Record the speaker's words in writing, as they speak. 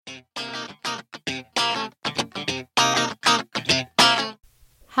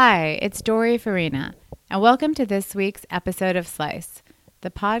Hi, it's Doree and welcome to this week's episode of Slice,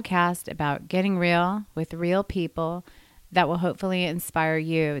 the podcast about getting real with real people that will hopefully inspire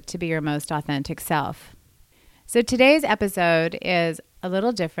you to be your most authentic self. So today's episode is a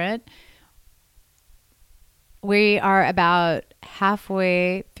little different. We are about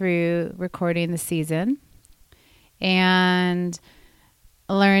halfway through recording the season and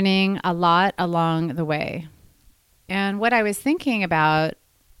learning a lot along the way. And what I was thinking about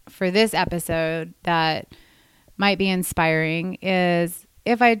for this episode that might be inspiring is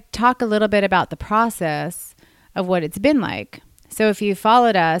if I talk a little bit about the process of what it's been like. So if you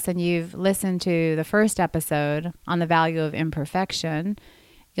followed us and you've listened to the first episode on the value of imperfection,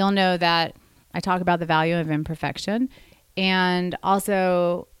 you'll know that I talk about the value of imperfection. And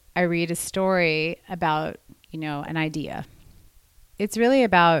also I read a story about, an idea. It's really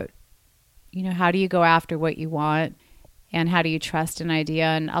about, how do you go after what you want? And how do you trust an idea?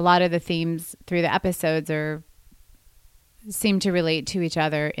 And a lot of the themes through the episodes seem to relate to each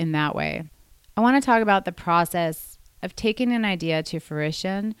other in that way. I want to talk about the process of taking an idea to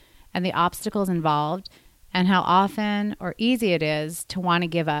fruition and the obstacles involved and how often or easy it is to want to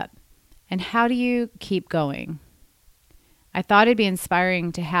give up. And how do you keep going? I thought it'd be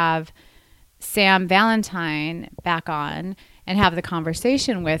inspiring to have Valentine back on and have the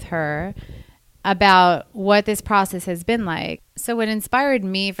conversation with her about what this process has been like. So what inspired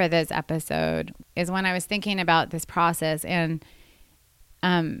me for this episode is when I was thinking about this process and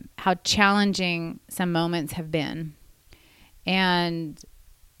how challenging some moments have been and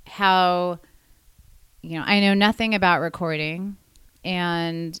how, I know nothing about recording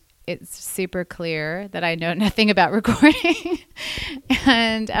and it's super clear that I know nothing about recording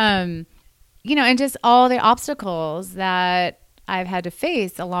and, and just all the obstacles that I've had to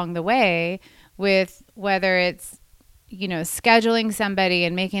face along the way with whether it's, scheduling somebody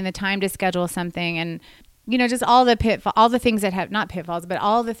and making the time to schedule something and, just all the things that have, not pitfalls, but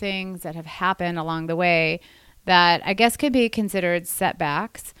all the things that have happened along the way that I guess could be considered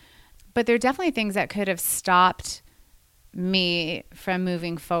setbacks. But they're definitely things that could have stopped me from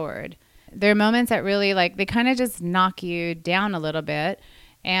moving forward. There are moments that really they kind of just knock you down a little bit.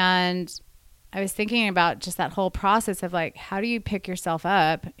 And I was thinking about just that whole process of how do you pick yourself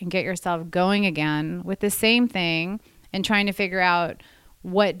up and get yourself going again with the same thing and trying to figure out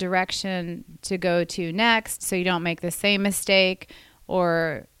what direction to go to next so you don't make the same mistake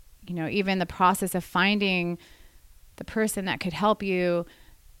or, even the process of finding the person that could help you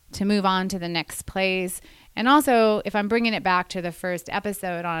to move on to the next place. And also, if I'm bringing it back to the first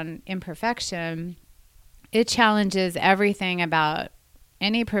episode on imperfection, it challenges everything about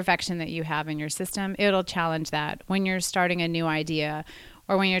any perfection that you have in your system. It'll challenge that when you're starting a new idea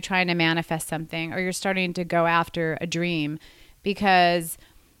or when you're trying to manifest something or you're starting to go after a dream, because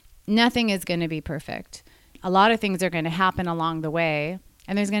nothing is going to be perfect. A lot of things are going to happen along the way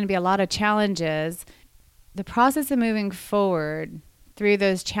and there's going to be a lot of challenges. The process of moving forward through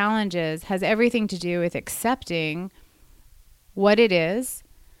those challenges has everything to do with accepting what it is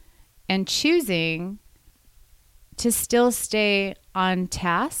and choosing to still stay on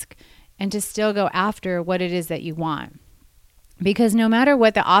task and to still go after what it is that you want. Because no matter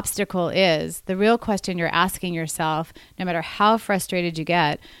what the obstacle is, the real question you're asking yourself, no matter how frustrated you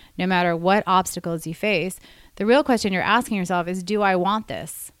get, no matter what obstacles you face, the real question you're asking yourself is, do I want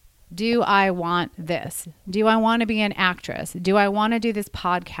this? Do I want this? Do I want to be an actress? Do I want to do this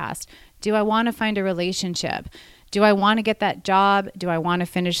podcast? Do I want to find a relationship? Do I want to get that job? Do I want to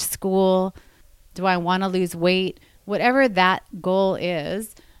finish school? Do I want to lose weight? Whatever that goal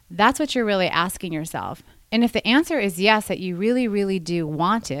is, that's what you're really asking yourself. And if the answer is yes, that you really, really do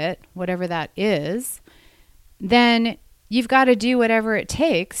want it, whatever that is, then you've got to do whatever it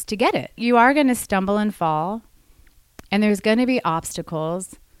takes to get it. You are going to stumble and fall, and there's going to be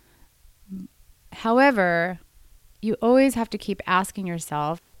obstacles. However, you always have to keep asking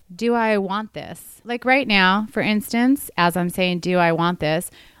yourself, do I want this? Like right now, for instance, as I'm saying, do I want this?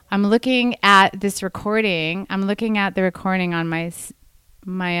 I'm looking at this recording. I'm looking at the recording on my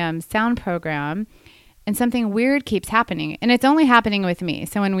sound program, and something weird keeps happening. And it's only happening with me.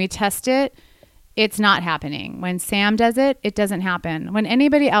 So when we test it, it's not happening. When Sam does it, it doesn't happen. When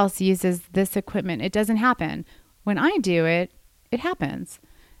anybody else uses this equipment, it doesn't happen. When I do it, it happens.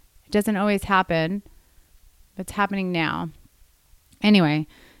 It doesn't always happen, but it's happening now. Anyway,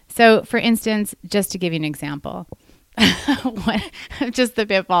 so for instance, just to give you an example, just the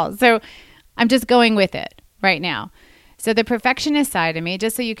pitfalls. So I'm just going with it right now. So the perfectionist side of me,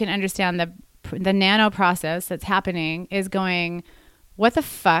 just so you can understand the nano process that's happening, is going, what the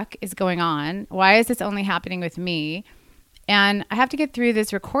fuck is going on? Why is this only happening with me? And I have to get through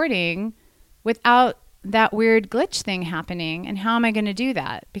this recording without that weird glitch thing happening. And how am I going to do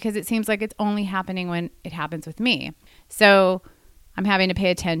that? Because it seems like it's only happening when it happens with me. So I'm having to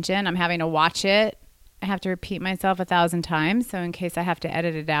pay attention. I'm having to watch it. I have to repeat myself 1,000 times. So in case I have to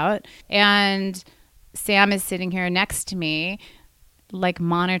edit it out. And Sam is sitting here next to me, like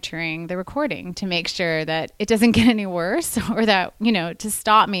monitoring the recording to make sure that it doesn't get any worse or that, to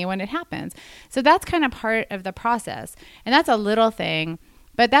stop me when it happens. So that's kind of part of the process. And that's a little thing,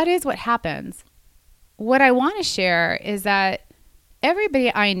 but that is what happens. What I want to share is that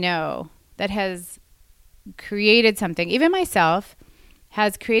everybody I know that has created something, even myself,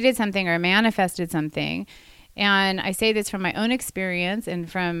 has created something or manifested something. And I say this from my own experience and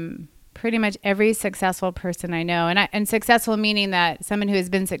from pretty much every successful person I know. And successful meaning that someone who has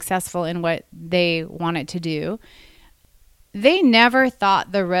been successful in what they wanted to do. They never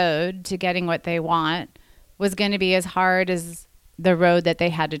thought the road to getting what they want was going to be as hard as the road that they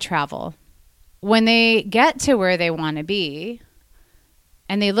had to travel. When they get to where they want to be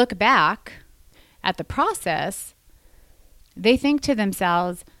and they look back at the process, they think to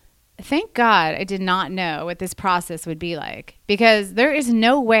themselves, thank God I did not know what this process would be like, because there is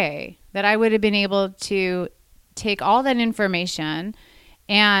no way that I would have been able to take all that information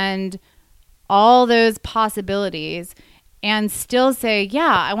and all those possibilities and still say,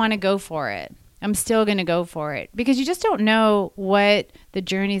 yeah, I want to go for it. I'm still going to go for it, because you just don't know what the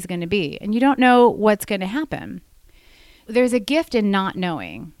journey is going to be and you don't know what's going to happen. There's a gift in not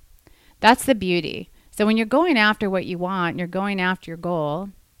knowing. That's the beauty. So when you're going after what you want, you're going after your goal,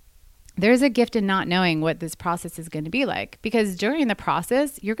 there's a gift in not knowing what this process is going to be like, because during the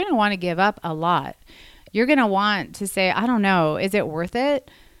process, you're going to want to give up a lot. You're going to want to say, I don't know, is it worth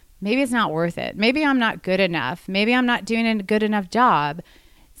it? Maybe it's not worth it. Maybe I'm not good enough. Maybe I'm not doing a good enough job.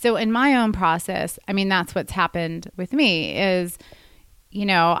 So in my own process, that's what's happened with me is,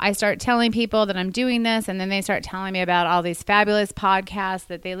 I start telling people that I'm doing this, and then they start telling me about all these fabulous podcasts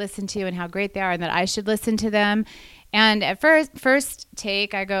that they listen to and how great they are and that I should listen to them. And at first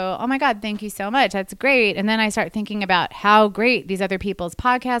take, I go, oh my God, thank you so much. That's great. And then I start thinking about how great these other people's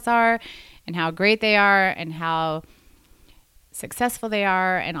podcasts are and how great they are and how successful they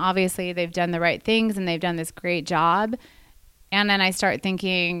are. And obviously they've done the right things and they've done this great job. And then I start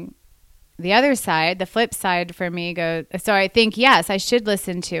thinking the other side, the flip side for me goes, so I think, yes, I should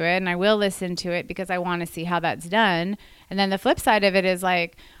listen to it and I will listen to it because I want to see how that's done. And then the flip side of it is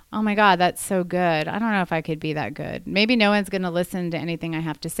like, oh my God, that's so good. I don't know if I could be that good. Maybe no one's going to listen to anything I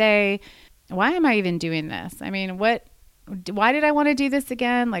have to say. Why am I even doing this? Why did I want to do this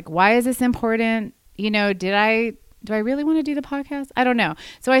again? Like, why is this important? Do I really want to do the podcast? I don't know.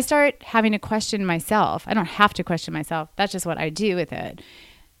 So I start having to question myself. I don't have to question myself. That's just what I do with it.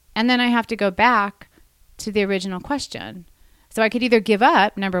 And then I have to go back to the original question. So I could either give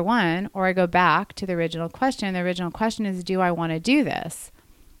up, number one, or I go back to the original question. The original question is, do I want to do this?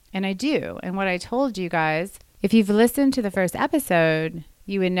 And I do. And what I told you guys, if you've listened to the first episode,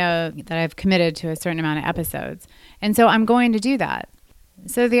 you would know that I've committed to a certain amount of episodes. And so I'm going to do that.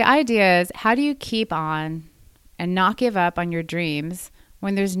 So the idea is, how do you keep on and not give up on your dreams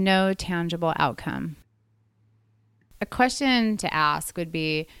when there's no tangible outcome? A question to ask would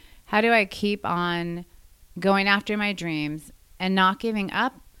be, how do I keep on going after my dreams and not giving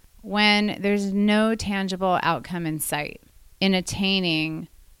up when there's no tangible outcome in sight in attaining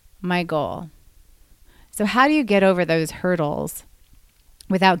my goal? So how do you get over those hurdles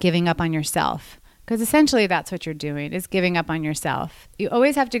without giving up on yourself? Because essentially that's what you're doing, is giving up on yourself. You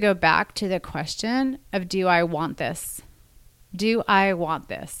always have to go back to the question of, do I want this? Do I want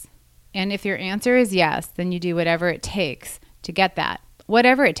this? And if your answer is yes, then you do whatever it takes to get that.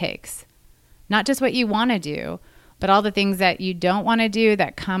 Whatever it takes. Not just what you want to do, but all the things that you don't want to do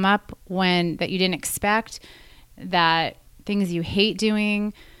that come up that you didn't expect, that things you hate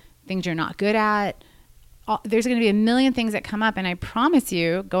doing, things you're not good at. There's going to be a million things that come up. And I promise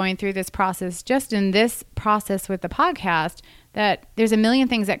you, going through this process, just in this process with the podcast, that there's a million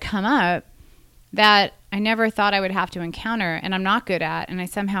things that come up that I never thought I would have to encounter and I'm not good at, and I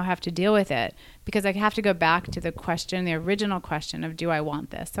somehow have to deal with it because I have to go back to the question, the original question of, do I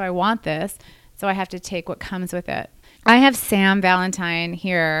want this? So I want this, so I have to take what comes with it. I have Sam Valentine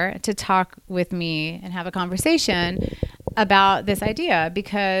here to talk with me and have a conversation about this idea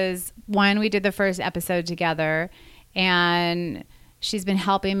because, one, we did the first episode together and she's been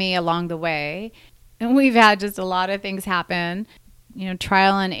helping me along the way. And we've had just a lot of things happen,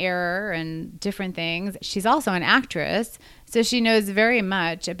 trial and error and different things. She's also an actress, so she knows very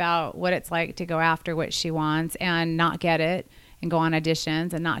much about what it's like to go after what she wants and not get it and go on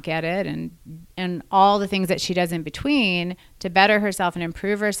auditions and not get it, and all the things that she does in between to better herself and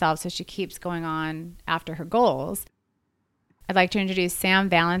improve herself so she keeps going on after her goals. I'd like to introduce Sam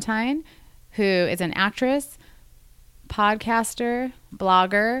Valentine, who is an actress, podcaster,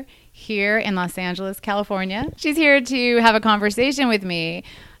 blogger here in Los Angeles, California. She's here to have a conversation with me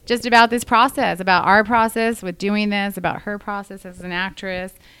just about this process, about our process with doing this, about her process as an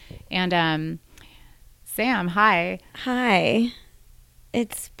actress. And Sam, hi. Hi.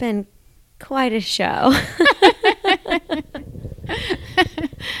 It's been quite a show.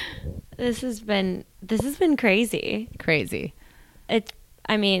 This has been crazy. Crazy.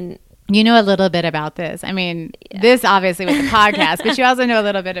 You know a little bit about this. This obviously with the podcast, but you also know a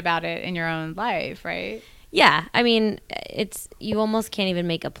little bit about it in your own life, right? Yeah. You almost can't even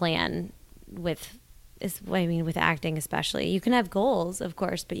make a plan with acting especially. You can have goals, of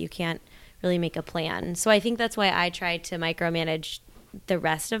course, but you can't really make a plan. So I think that's why I try to micromanage the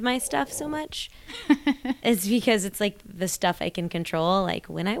rest of my stuff so much. It's because it's like the stuff I can control, like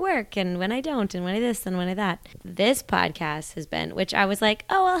when I work and when I don't and when I this and when I that. This podcast has been, which I was like,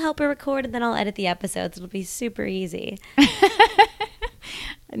 oh, I'll help her record and then I'll edit the episodes. It'll be super easy.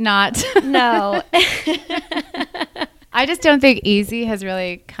 Not. No. I just don't think easy has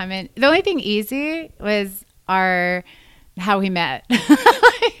really come in. The only thing easy was how we met.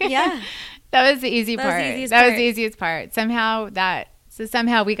 Yeah. That was the easy part. That was the easiest part.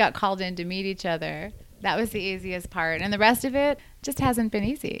 Somehow we got called in to meet each other. That was the easiest part. And the rest of it just hasn't been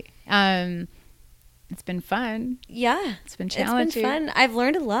easy. It's been fun. Yeah. It's been challenging. It's been fun. I've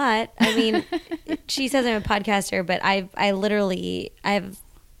learned a lot. She says I'm a podcaster, but I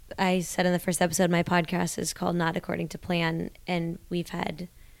said in the first episode, my podcast is called Not According to Plan. And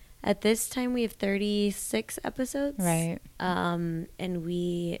at this time, we have 36 episodes. Right. And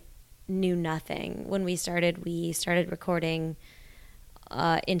we knew nothing. When we started recording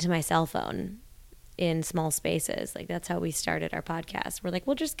into my cell phone in small spaces. Like that's how we started our podcast. We're like,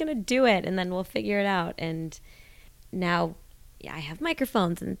 we're just going to do it and then we'll figure it out. And now I have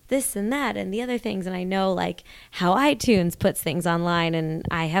microphones and this and that and the other things. And I know like how iTunes puts things online and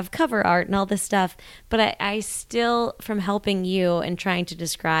I have cover art and all this stuff. But I still, from helping you and trying to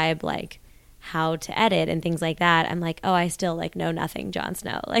describe like how to edit and things like that, I'm like, oh, I still like know nothing, Jon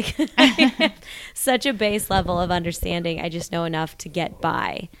Snow. Like such a base level of understanding. I just know enough to get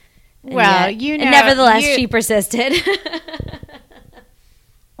by. And nevertheless, she persisted.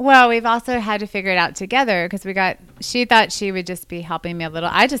 Well, we've also had to figure it out together because she thought she would just be helping me a little.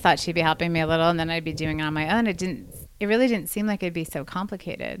 I just thought she'd be helping me a little and then I'd be doing it on my own. It really didn't seem like it'd be so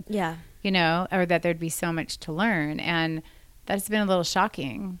complicated. Yeah. Or that there'd be so much to learn. And that's been a little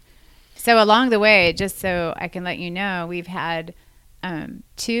shocking. So along the way, just so I can let you know, we've had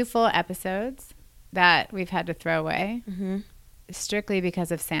 2 full episodes that we've had to throw away strictly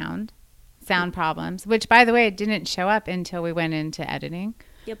because of sound problems, which, by the way, didn't show up until we went into editing.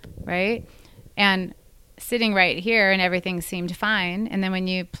 Yep. Right? And sitting right here and everything seemed fine. And then when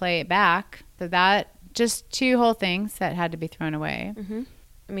you play it back, that just 2 whole things that had to be thrown away.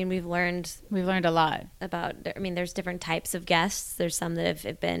 Mm-hmm. We've learned a lot about, there's different types of guests. There's some that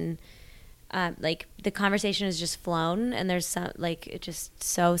have been like the conversation has just flown and there's some like it's just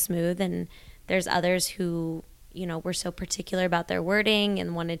so smooth, and there's others who were so particular about their wording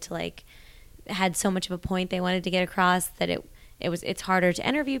and wanted to like had so much of a point they wanted to get across that it's harder to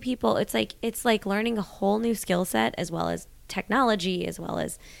interview people. It's like learning a whole new skill set as well as technology as well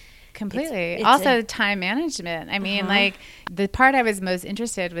as completely it's also time management. Like the part I was most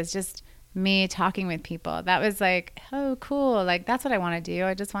interested was just me talking with people. That was like, oh, cool. Like, that's what I want to do.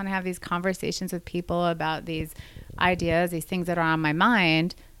 I just want to have these conversations with people about these ideas, these things that are on my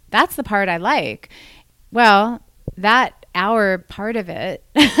mind. That's the part I like. Well, that hour part of it,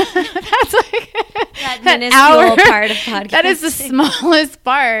 that's like that minuscule part of podcasting. That is the smallest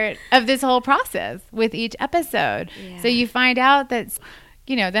part of this whole process with each episode. Yeah. So you find out that,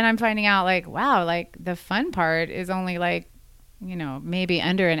 then I'm finding out like, wow, like the fun part is only like, maybe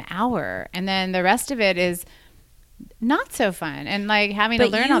under an hour. And then the rest of it is not so fun and like having to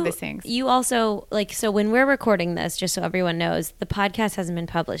learn all these things. You also so when we're recording this, just so everyone knows, the podcast hasn't been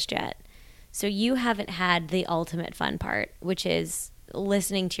published yet. So you haven't had the ultimate fun part, which is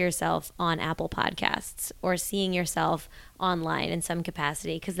listening to yourself on Apple Podcasts or seeing yourself online in some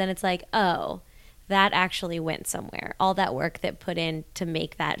capacity. Because then it's like, oh, that actually went somewhere. All that work that put in to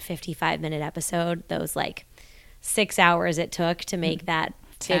make that 55-minute episode, those like 6 hours it took to make that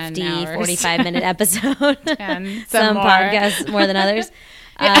 50, 45-minute episode. Some podcasts more than others.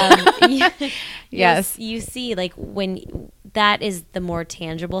 Yes. You see, like, when that is the more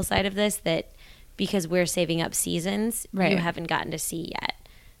tangible side of this, that because we're saving up seasons you haven't gotten to see yet.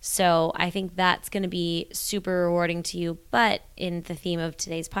 So I think that's going to be super rewarding to you. But in the theme of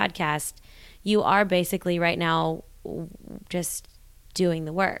today's podcast, you are basically right now just doing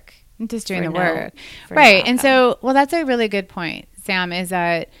the work. Just doing the work. Right. And so, well, that's a really good point, Sam, is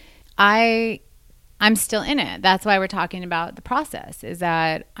that I'm still in it. That's why we're talking about the process, is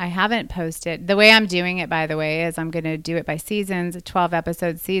that I haven't posted. The way I'm doing it, by the way, is I'm going to do it by seasons, 12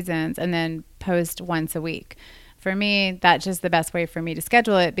 episode seasons, and then post once a week. For me, that's just the best way for me to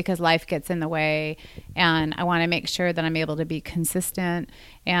schedule it because life gets in the way, and I want to make sure that I'm able to be consistent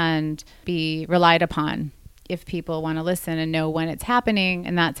and be relied upon if people want to listen and know when it's happening,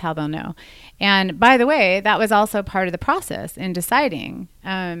 and that's how they'll know. And by the way, that was also part of the process in deciding.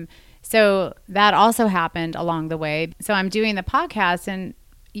 So that also happened along the way. So I'm doing the podcast, and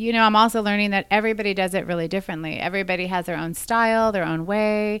I'm also learning that everybody does it really differently. Everybody has their own style, their own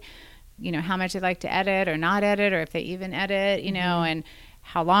way, how much they like to edit or not edit, or if they even edit, and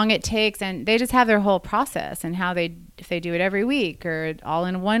how long it takes. And they just have their whole process and if they do it every week or all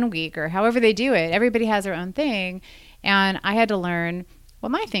in 1 week or however they do it. Everybody has their own thing. And I had to learn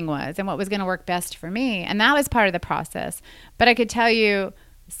what my thing was and what was going to work best for me. And that was part of the process. But I could tell you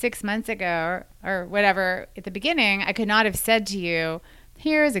 6 months ago or whatever at the beginning, I could not have said to you,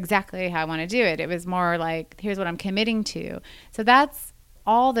 here's exactly how I want to do it. It was more like, here's what I'm committing to. So that's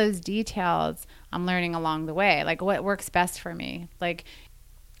all those details I'm learning along the way, like what works best for me,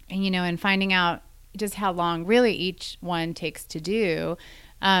 and finding out just how long really each one takes to do,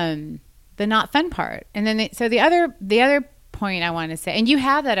 the not fun part. And then the other point I want to say, and you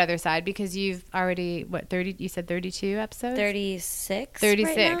have that other side because you've already, 30, you said 32 episodes? 36 right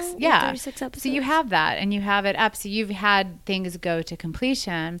now? Yeah. 36 episodes. So you have that and you have it up. So you've had things go to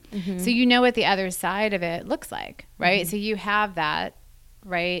completion. So you know what the other side of it looks like, right? So you have that,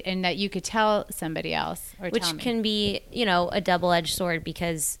 right? And that you could tell somebody else or which tell me. Can be, a double-edged sword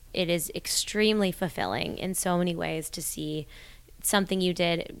because it is extremely fulfilling in so many ways to see something you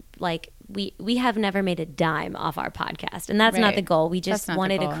did. Like we have never made a dime off our podcast, and that's not the goal. We just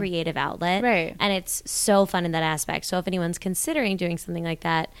wanted a creative outlet, right? And it's so fun in that aspect. So if anyone's considering doing something like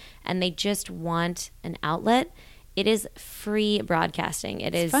that and they just want an outlet, it is free broadcasting.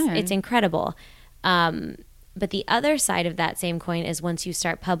 It's fun. It's incredible. But the other side of that same coin is once you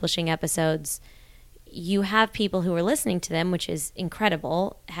start publishing episodes, you have people who are listening to them, which is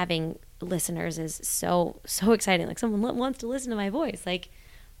incredible. Having listeners is so exciting. Like, someone wants to listen to my voice. Like,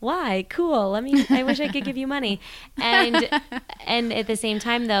 why? Cool. I wish I could give you money. And at the same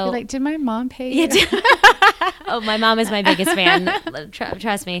time, though, you're like, did my mom pay you? Oh, my mom is my biggest fan.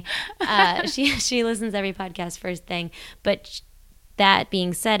 Trust me. She listens to every podcast first thing. But that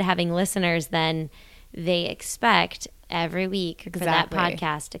being said, having listeners, then they expect every week for that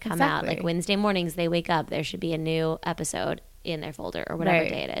podcast to come out. Like Wednesday mornings, they wake up, there should be a new episode in their folder or whatever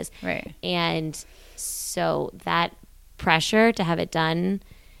day it is. Right. And so that pressure to have it done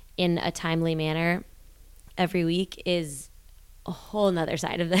in a timely manner every week is a whole nother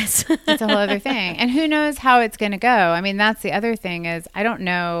side of this. It's a whole other thing. And who knows how it's going to go? I mean, that's the other thing is I don't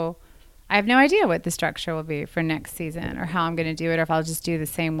know. I have no idea what the structure will be for next season or how I'm going to do it, or if I'll just do the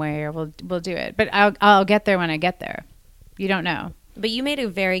same way or we'll do it. But I'll get there when I get there. You don't know. But you made a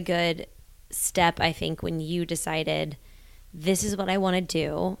very good step, I think, when you decided this is what I want to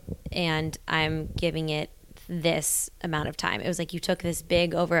do and I'm giving it this amount of time. It was like you took this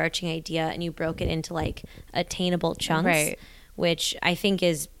big overarching idea and you broke it into like attainable chunks, right, which I think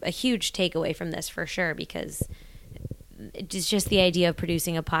is a huge takeaway from this for sure, because it's just the idea of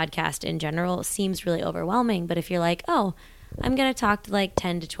producing a podcast in general seems really overwhelming. But if you're like, oh, I'm going to talk to like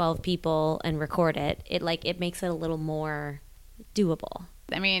 10 to 12 people and record it, it makes it a little more doable.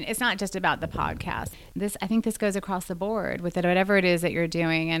 I mean, it's not just about the podcast. I think this goes across the board with it, whatever it is that you're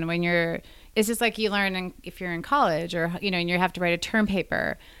doing. And when it's just like you learn if you're in college or, and you have to write a term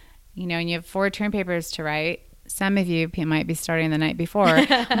paper, and you have 4 term papers to write. Some of you might be starting the night before,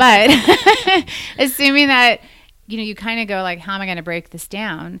 but assuming that, you kind of go like, how am I going to break this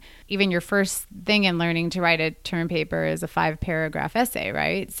down? Even your first thing in learning to write a term paper is a 5-paragraph essay,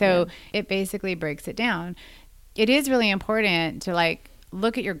 right? So it basically breaks it down. It is really important to like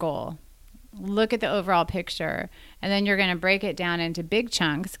look at your goal, look at the overall picture, and then you're going to break it down into big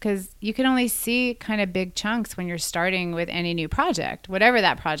chunks, because you can only see kind of big chunks when you're starting with any new project, whatever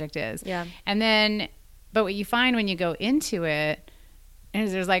that project is. Yeah. And then, but what you find when you go into it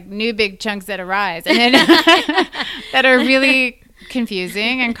is there's like new big chunks that arise and then that are really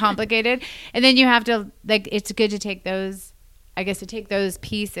confusing and complicated. And then you have to, like, it's good to take those, I guess, to take those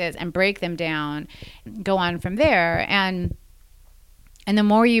pieces and break them down, go on from there. And the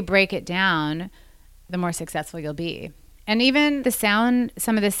more you break it down, the more successful you'll be. And even some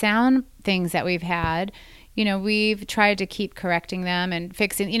of the sound things that we've had, we've tried to keep correcting them and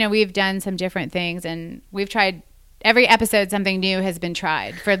fixing, we've done some different things, and we've tried every episode, something new has been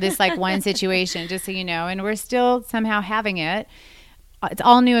tried for this like one situation, just so you know, and we're still somehow having it. It's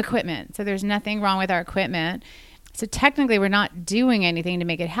all new equipment. So there's nothing wrong with our equipment. So technically we're not doing anything to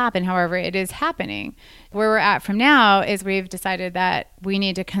make it happen. However, it is happening. Where we're at from now is we've decided that we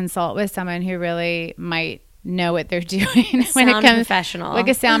need to consult with someone who really might know what they're doing when it comes professional. Like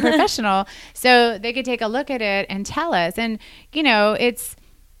a sound professional. So they could take a look at it and tell us. And,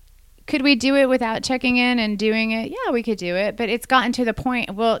 could we do it without checking in and doing it? Yeah, we could do it. But it's gotten to the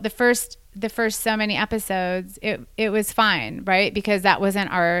point, well, the first so many episodes, it was fine, right? Because that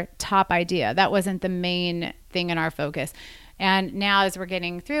wasn't our top idea. That wasn't the main thing in our focus. And now as we're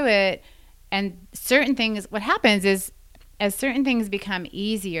getting through it, and certain things, what happens is as certain things become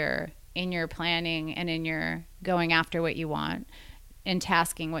easier in your planning and in your going after what you want and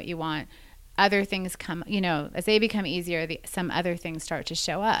tasking what you want, other things come, as they become easier, some other things start to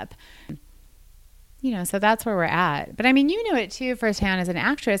show up. So that's where we're at. But I mean, you know it too firsthand as an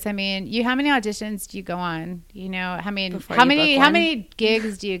actress. I mean, how many auditions do you go on? How many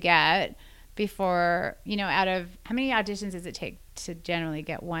gigs do you get before, out of how many auditions does it take to generally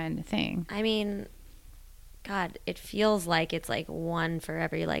get one thing? I mean, God, it feels like it's like one for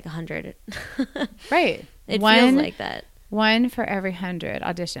every 100. Right. It feels like that. One for every 100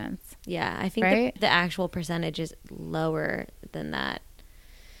 auditions. Yeah, I think right? the actual percentage is lower than that.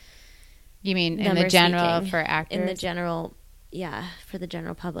 You mean in the general for actors? In the general, yeah, for the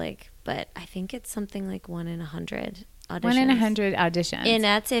general public. But I think it's something like 1 in 100 auditions. 1 in 100 auditions. And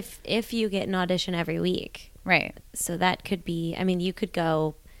that's if you get an audition every week. Right. So that could be, I mean, you could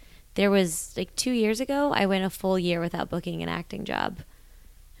go, there was 2 years ago, I went a full year without booking an acting job.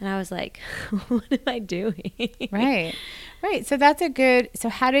 And I was like, what am I doing? Right. So so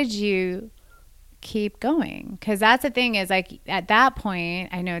how did you keep going? Because that's the thing is at that point,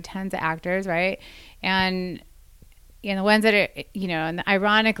 I know tons of actors, right? And the ones that are, and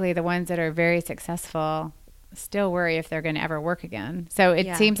ironically, the ones that are very successful still worry if they're going to ever work again. So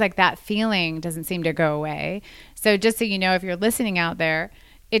it seems like that feeling doesn't seem to go away. So just so you know, if you're listening out there,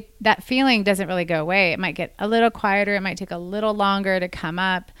 that feeling doesn't really go away. It might get a little quieter. It might take a little longer to come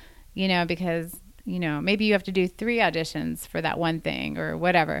up, because, maybe you have to do 3 auditions for that one thing or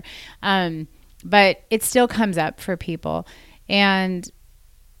whatever. But it still comes up for people. And,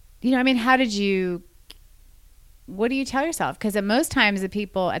 what do you tell yourself? Because most times the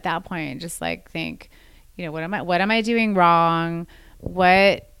people at that point just think, what am I doing wrong?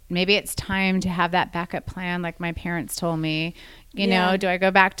 Maybe it's time to have that backup plan. Like my parents told me, do I go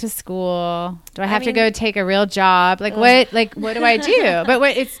back to school? Do I have to go take a real job? What do I do?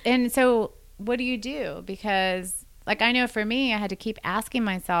 But so what do you do? Because I know for me, I had to keep asking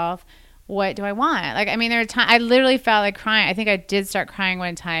myself, what do I want? There are times I literally felt like crying. I think I did start crying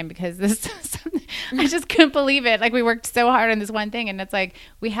one time because I just couldn't believe it. We worked so hard on this one thing, and it's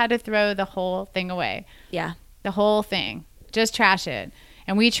we had to throw the whole thing away. Yeah. The whole thing. Just trash it.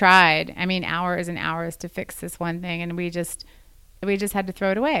 And we tried, hours and hours to fix this one thing, and we just had to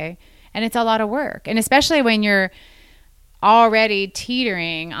throw it away. And it's a lot of work. And especially when you're already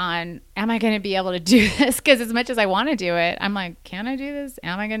teetering on, am I going to be able to do this? Because as much as I want to do it, I'm like, can I do this?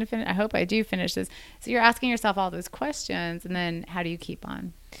 Am I going to finish? I hope I do finish this. So you're asking yourself all those questions, and then how do you keep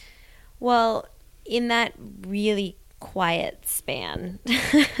on? Well, in that really quiet span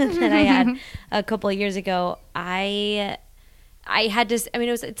that I had a couple of years ago, I had to,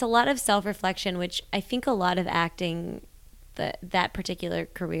 it's a lot of self-reflection, which I think a lot of acting, that particular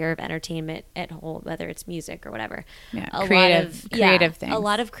career of entertainment at whole, whether it's music or whatever. Yeah, creative things. A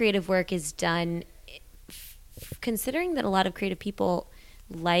lot of creative work is done, considering that a lot of creative people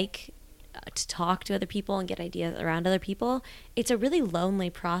like to talk to other people and get ideas around other people. It's a really lonely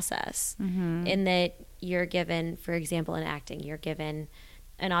process in that you're given, for example, in acting, you're given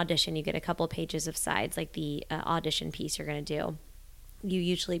an audition, you get a couple of pages of sides, like the audition piece you're going to do. You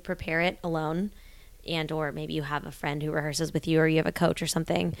usually prepare it alone, and or maybe you have a friend who rehearses with you, or you have a coach or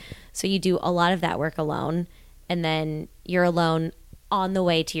something. So you do a lot of that work alone, and then you're alone on the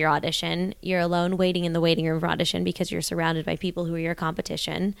way to your audition. You're alone waiting in the waiting room for audition because you're surrounded by people who are your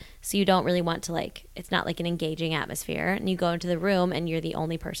competition. So you don't really want to it's not like an engaging atmosphere. And you go into the room and you're the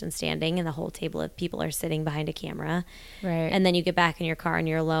only person standing, and the whole table of people are sitting behind a camera. Right. And then you get back in your car and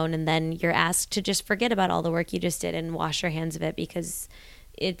you're alone, and then you're asked to just forget about all the work you just did and wash your hands of it, because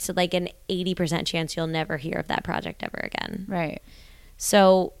it's an 80% chance you'll never hear of that project ever again. Right.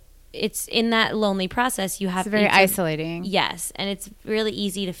 So it's in that lonely process, you have it's very to, isolating. Yes. And it's really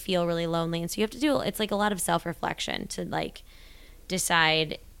easy to feel really lonely. And so you have to do, it's like a lot of self-reflection to like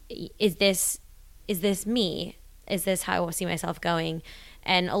decide, is this me? Is this how I see myself going?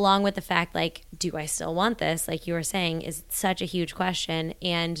 And along with the fact, like, do I still want this? Like you were saying, is such a huge question.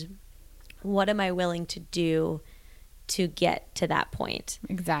 And what am I willing to do to get to that point?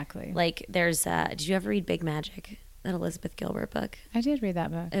 Exactly. Like there's, did you ever read Big Magic? That Elizabeth Gilbert book. I did read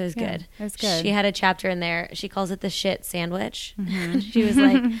that book. It was good. It was good. She had a chapter in there. She calls it the shit sandwich. Mm-hmm. She was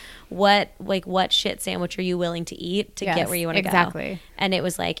like, what shit sandwich are you willing to eat to get where you want to go? Exactly. And it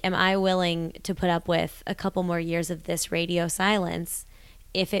was like, am I willing to put up with a couple more years of this radio silence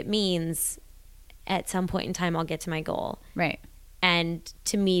if it means at some point in time I'll get to my goal? Right. And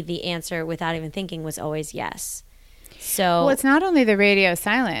to me, the answer without even thinking was always yes. So well, it's not only the radio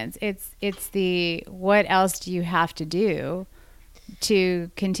silence, it's the what else do you have to do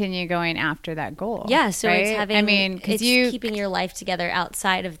to continue going after that goal? Yeah, so right? it's having, I mean, it's keeping your life together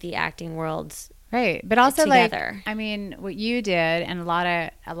outside of the acting world. Right. But also together. like, I mean, what you did and a lot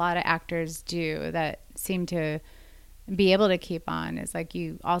of actors do that seem to be able to keep on is like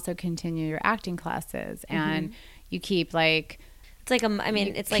you also continue your acting classes and you keep like, it's like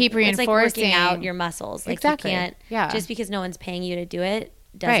it's keep like reinforcing. It's like working out your muscles. Like exactly. You can't just because no one's paying you to do it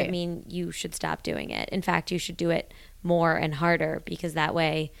doesn't mean you should stop doing it. In fact, you should do it more and harder because that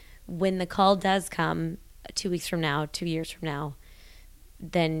way, when the call does come 2 weeks from now, 2 years from now,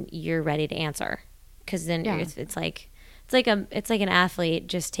 then you're ready to answer. Because then it's like an athlete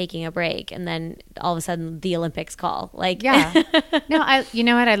just taking a break and then all of a sudden the Olympics call. Like No, you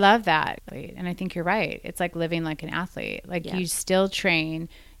know what? I love that. And I think you're right. It's like living like an athlete. Like you still train,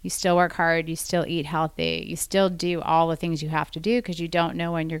 you still work hard, you still eat healthy, you still do all the things you have to do because you don't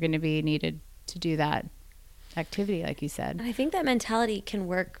know when you're going to be needed to do that activity, like you said. And I think that mentality can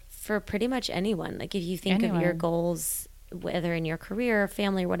work for pretty much anyone. Like if you think of your goals, whether in your career,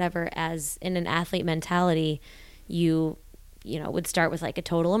 family, or whatever, as in an athlete mentality, you would start with like a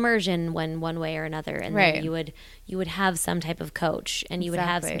total immersion one way or another, and then you would have some type of coach, and you would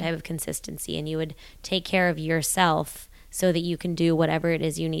have some type of consistency, and you would take care of yourself so that you can do whatever it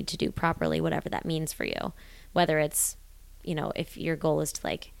is you need to do properly, whatever that means for you. Whether it's, if your goal is to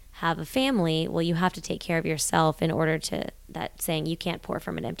like have a family, well, you have to take care of yourself in order to, that saying, you can't pour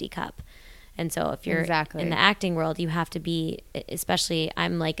from an empty cup. And so if you're in the acting world, you have to be, especially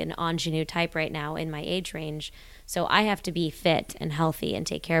I'm like an ingenue type right now in my age range. So I have to be fit and healthy and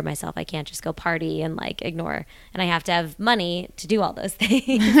take care of myself. I can't just go party and like ignore. And I have to have money to do all those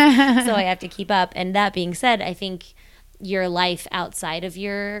things. So I have to keep up. And that being said, I think your life outside of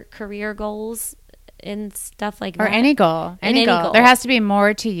your career goals and stuff like that. Or any goal. Any goal. There has to be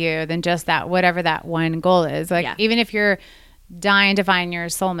more to you than just that, whatever that one goal is. Like even if you're dying to find your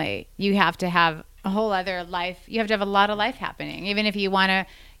soulmate, you have to have a whole other life. You have to have a lot of life happening. Even if you want to,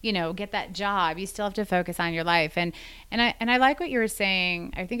 get that job, you still have to focus on your life. And I like what you were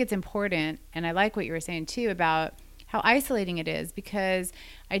saying. I think it's important. And I like what you were saying too about how isolating it is, because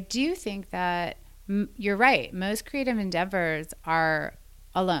I do think that you're right. Most creative endeavors are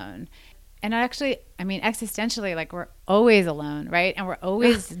alone. And actually, existentially, like we're always alone, right? And we're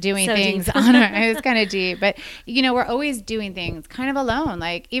always doing so things deep. on our, it's kind of deep, but we're always doing things kind of alone.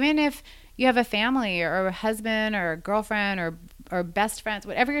 Like even if you have a family or a husband or a girlfriend or best friends,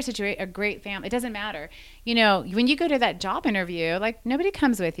 whatever your situation, a great family, it doesn't matter. When you go to that job interview, like nobody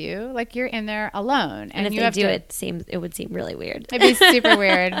comes with you, like you're in there alone. And if you they have do, it would seem really weird. It'd be super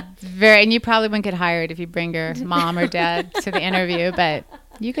weird. And you probably wouldn't get hired if you bring your mom or dad to the interview, but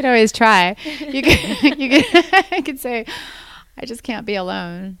you could always try. You could say, I just can't be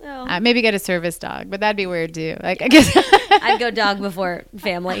alone. Oh. Maybe get a service dog, but that'd be weird too. Like I guess I'd go dog before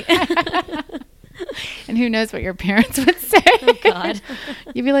family. And who knows what your parents would say? Oh God!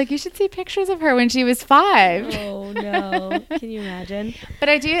 You'd be like, you should see pictures of her when she was 5. Oh no! Can you imagine? But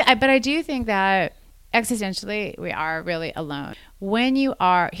I do think that existentially we are really alone. When you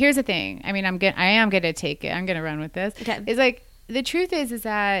are, here's the thing. I am going to take it. I'm going to run with this. Okay. It's like the truth is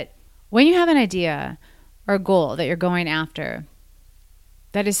that when you have an idea or a goal that you're going after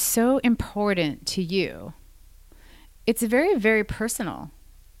that is so important to you, it's very, very personal.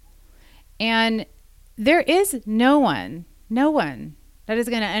 And there is no one that is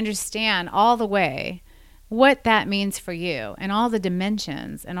going to understand all the way what that means for you and all the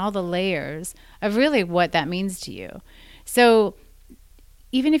dimensions and all the layers of really what that means to you. So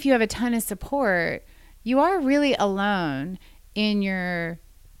even if you have a ton of support, you are really alone in your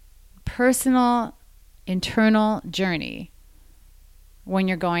personal internal journey when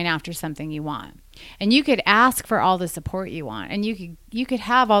you're going after something you want. And you could ask for all the support you want, and you could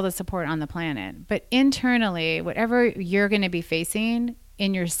have all the support on the planet, but internally, whatever you're going to be facing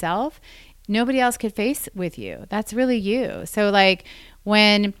in yourself, nobody else could face with you. That's really you. So like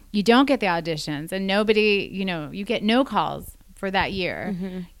when you don't get the auditions and nobody, you get no calls for that year,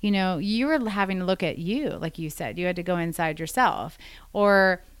 you were having to look at you, like you said, you had to go inside yourself.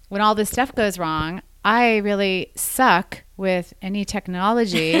 Or when all this stuff goes wrong, I really suck with any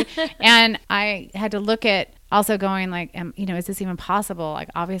technology. And I had to look at also going like, is this even possible? Like,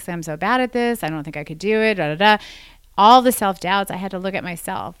 obviously I'm so bad at this. I don't think I could do it. All the self-doubts, I had to look at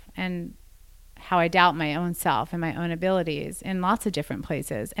myself and how I doubt my own self and my own abilities in lots of different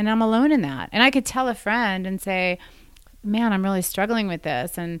places. And I'm alone in that. And I could tell a friend and say, man, I'm really struggling with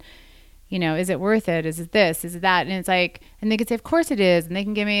this. And, is it worth it? Is it this? Is it that? And it's like, and they could say, of course it is. And they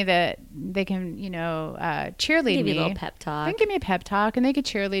can give me cheerlead give me. You a little pep talk. They can give me a pep talk and they could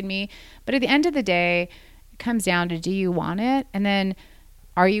cheerlead me. But at the end of the day, it comes down to, do you want it? And then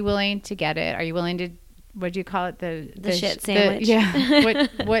are you willing to get it? Are you willing to, what do you call it? The shit sandwich.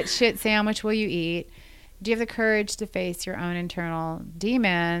 What shit sandwich will you eat? Do you have the courage to face your own internal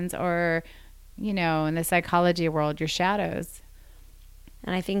demons, or, in the psychology world, your shadows?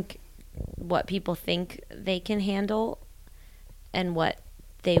 And I think what people think they can handle and what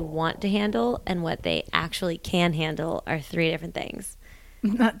they want to handle and what they actually can handle are three different things.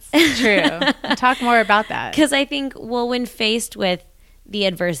 That's true. Talk more about that. Because I think, when faced with the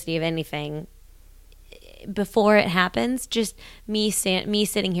adversity of anything, before it happens, just me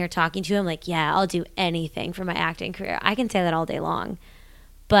sitting here talking to him like, yeah, I'll do anything for my acting career. I can say that all day long.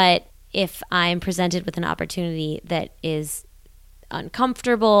 But if I'm presented with an opportunity that is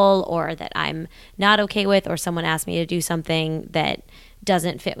uncomfortable or that I'm not okay with, or someone asks me to do something that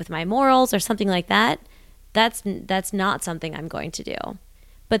doesn't fit with my morals or something like that, that's not something I'm going to do.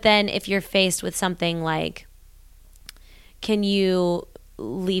 But then if you're faced with something like, can you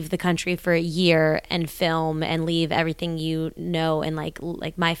leave the country for a year and film and leave everything and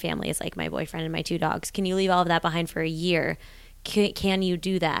like my family is like my boyfriend and my 2 dogs, can you leave all of that behind for a year? Can you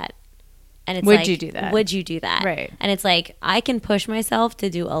do that? And it's would you do that? Would you do that? Right. And it's like, I can push myself to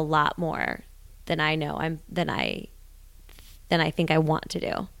do a lot more than I know than I think I want to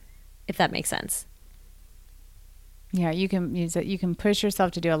do, if that makes sense. Yeah, you can push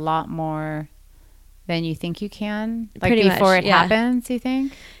yourself to do a lot more than you think you can, like Pretty before much, it happens. You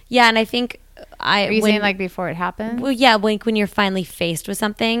think? Yeah, and I think Are you saying like before it happens? Well, yeah, when you're finally faced with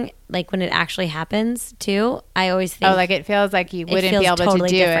something, like when it actually happens too, I always think, like it feels like you wouldn't be able totally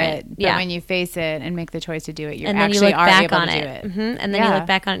to do different. it, but when you face it and make the choice to do it, you and then actually you look are back able on to it. do it. Mm-hmm. And then you look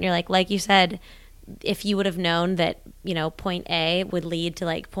back on it and you're like you said, if you would have known that, point A would lead to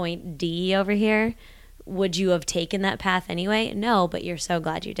like point D over here, would you have taken that path anyway? No, but you're so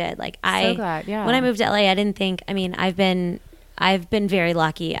glad you did. Like so glad, yeah. When I moved to LA, I didn't think, I've been very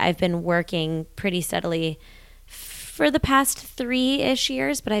lucky. I've been working pretty steadily for the past 3-ish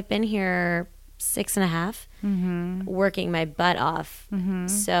years, but I've been here 6.5, working my butt off.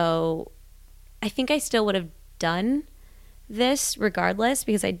 So I think I still would have done this regardless,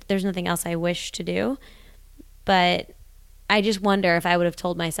 because there's nothing else I wish to do. But I just wonder if I would have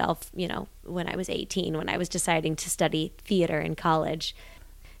told myself, when I was 18, when I was deciding to study theater in college,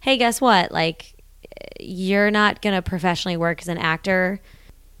 hey, guess what? Like, you're not going to professionally work as an actor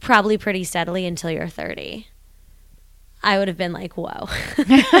probably pretty steadily until you're 30. I would have been like, whoa.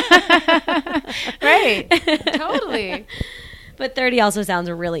 Right. Totally. But 30 also sounds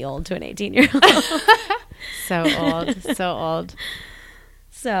really old to an 18-year-old. So old.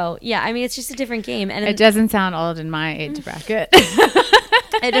 So, yeah, it's just a different game. And it doesn't sound old in my age bracket.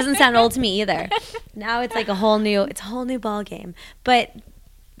 It doesn't sound old to me either. Now it's like a whole new ball game. But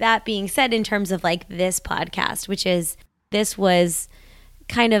that being said, in terms of like this podcast, this was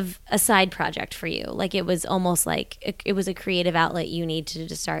kind of a side project for you. Like it was almost like it was a creative outlet you needed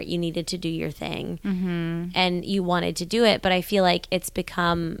to start. You needed to do your thing. And you wanted to do it. But I feel like it's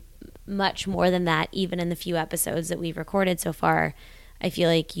become much more than that, even in the few episodes that we've recorded so far. I feel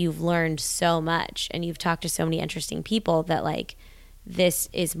like you've learned so much and you've talked to so many interesting people that like this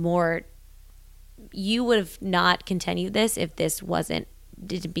is more, you would have not continued this if this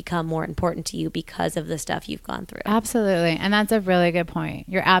didn't become more important to you because of the stuff you've gone through. Absolutely. And that's a really good point.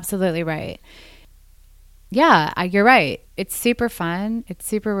 You're absolutely right. Yeah, you're right. It's super fun. It's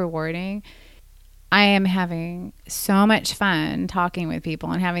super rewarding. I am having so much fun talking with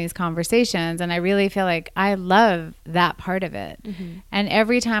people and having these conversations. And I really feel like I love that part of it. And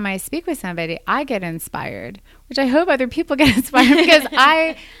every time I speak with somebody, I get inspired, which I hope other people get inspired because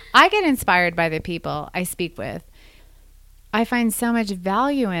I get inspired by the people I speak with. I find so much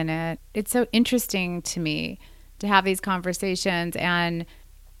value in it. It's so interesting to me to have these conversations. And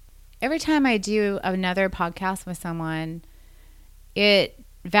every time I do another podcast with someone, it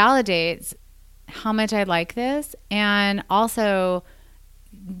validates how much I like this, and also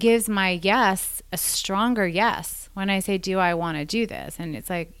gives my yes a stronger yes when I say, do I want to do this? And it's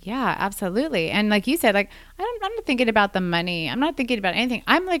like, yeah, absolutely. And like you said, like, I'm not thinking about the money. I'm not thinking about anything.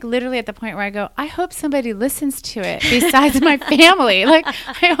 I'm like literally at the point where I go, I hope somebody listens to it besides my family. Like,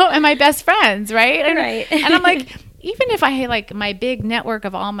 I hope, and my best friends, right? And, Right. And I'm like, even if I had like my big network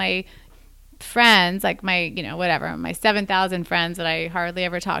of all my friends, like my, whatever, my 7,000 friends that I hardly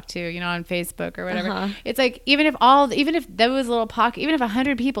ever talk to, on Facebook or whatever. It's like, even if those little pocket, even if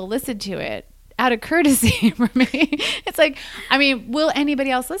 100 people listened to it out of courtesy for me, it's like, I mean, will anybody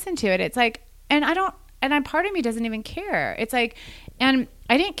else listen to it? It's like, and part of me doesn't even care. It's like, and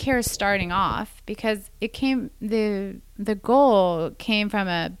I didn't care starting off because the goal came from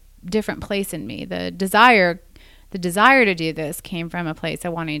a different place in me. The desire to do this came from a place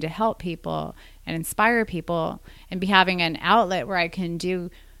of wanting to help people and inspire people and be having an outlet where I can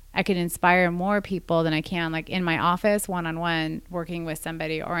inspire more people than I can, like in my office, one-on-one, working with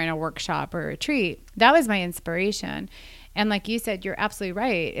somebody, or in a workshop or retreat. That was my inspiration. And like you said, you're absolutely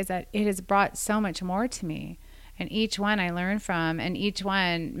right, is that it has brought so much more to me. And each one I learn from, and each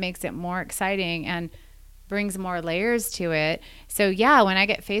one makes it more exciting and brings more layers to it. So yeah, when I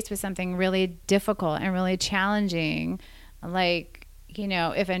get faced with something really difficult and really challenging, like,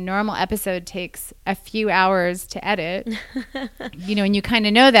 if a normal episode takes a few hours to edit, and you kind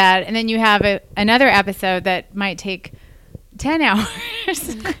of know that, and then you have another episode that might take 10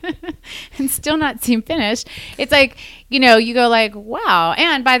 hours and still not seem finished. It's like, you go like, wow.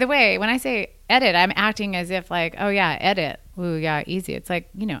 And by the way, when I say edit, I'm acting as if like, oh yeah, edit. Ooh, yeah, easy. It's like,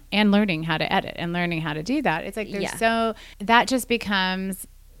 and learning how to edit and learning how to do that. It's like so that just becomes,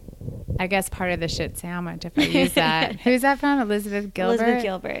 I guess, part of the shit sandwich if I use that. Who's that from? Elizabeth Gilbert? Elizabeth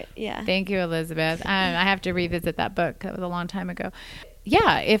Gilbert, yeah. Thank you, Elizabeth. I have to revisit that book. That was a long time ago.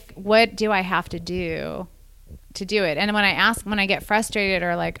 Yeah, what do I have to do to do it? And when I get frustrated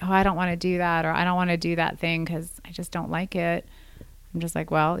or like, oh, I don't want to do that, or I don't want to do that thing because I just don't like it, I'm just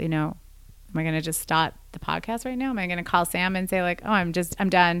like, well, am I going to just stop the podcast right now? Am I going to call Sam and say like, oh, I'm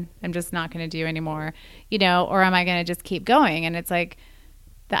done. I'm just not going to do anymore, or am I going to just keep going? And it's like,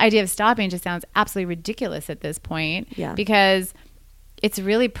 the idea of stopping just sounds absolutely ridiculous at this point, because it's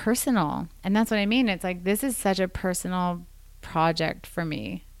really personal. And that's what I mean. It's like, this is such a personal project for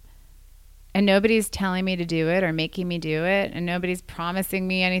me. And nobody's telling me to do it or making me do it. And nobody's promising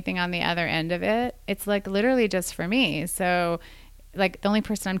me anything on the other end of it. It's like literally just for me. So like the only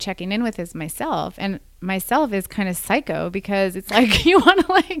person I'm checking in with is myself, and myself is kind of psycho because it's like, you want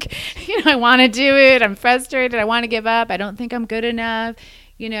to like, I want to do it. I'm frustrated. I want to give up. I don't think I'm good enough.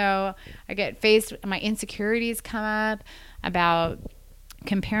 I get faced, my insecurities come up about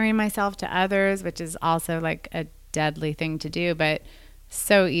comparing myself to others, which is also like a deadly thing to do, but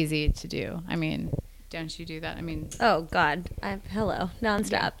so easy to do. I mean, don't you do that? I mean, oh God, hello,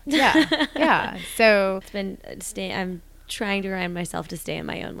 nonstop. Yeah. So it's been I'm trying to remind myself to stay in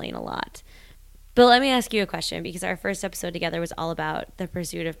my own lane a lot. But let me ask you a question, because our first episode together was all about the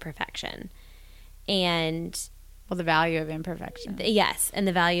pursuit of perfection, and the value of imperfection. Yes, and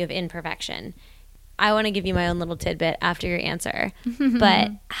the value of imperfection. I want to give you my own little tidbit after your answer,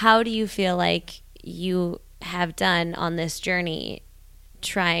 but how do you feel like you have done on this journey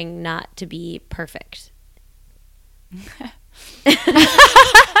trying not to be perfect?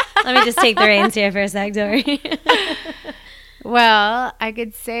 Let me just take the reins here for a sec, Doree. Well, I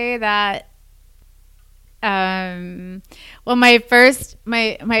could say that my first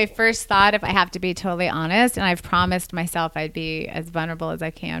thought, if I have to be totally honest, and I've promised myself I'd be as vulnerable as I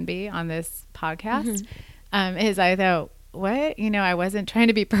can be on this podcast, is I thought, what? I wasn't trying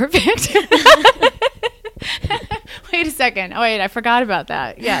to be perfect. Wait a second. Oh, wait, I forgot about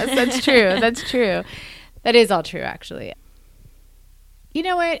that. Yes, that's true. That's true. That is all true, actually. You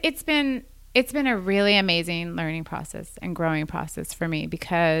know what? It's been a really amazing learning process and growing process for me,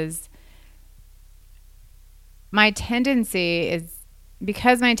 because my tendency is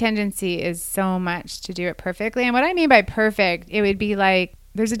so much to do it perfectly. And what I mean by perfect, it would be like,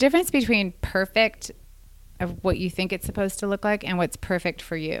 there's a difference between perfect of what you think it's supposed to look like and what's perfect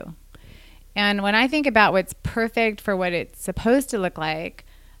for you. And when I think about what's perfect for what it's supposed to look like,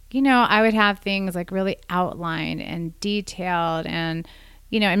 I would have things like really outlined and detailed and,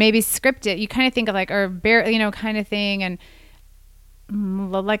 and maybe scripted. You kind of think of like, or kind of thing, and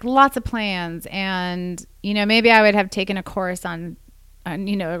like lots of plans. And, maybe I would have taken a course on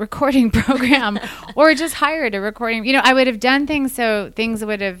a recording program or just hired a recording. I would have done things so things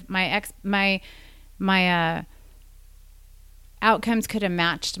would have my outcomes could have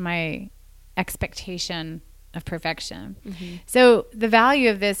matched my expectation of perfection. Mm-hmm. So the value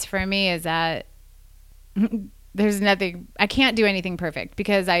of this for me is that there's nothing, I can't do anything perfect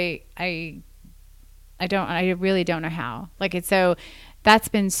because I really don't know how. So that's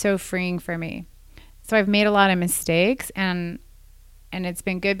been so freeing for me. So I've made a lot of mistakes and it's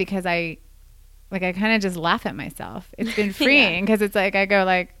been good because I kind of just laugh at myself. It's been freeing because it's like, I go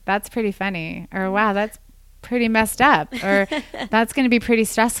like, that's pretty funny, or wow, that's pretty messed up, or that's going to be pretty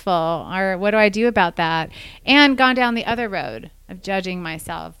stressful, or what do I do about that? And gone down the other road of judging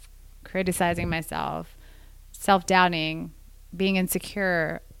myself, criticizing myself, self-doubting, being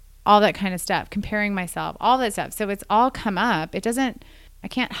insecure, all that kind of stuff, comparing myself, all that stuff. So it's all come up. I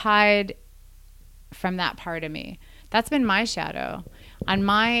can't hide from that part of me. That's been my shadow on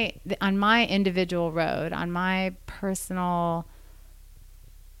my individual road, on my personal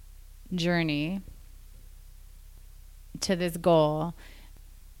journey to this goal.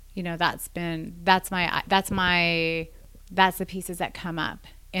 That's the pieces that come up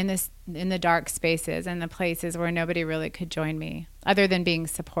in the dark spaces and the places where nobody really could join me other than being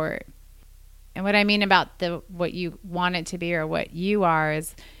support. And what I mean about what you want it to be or what you are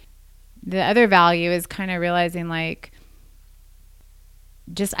is the other value is kind of realizing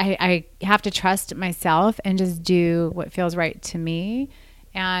just I have to trust myself and just do what feels right to me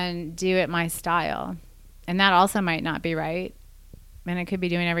and do it my style. And that also might not be right. And I could be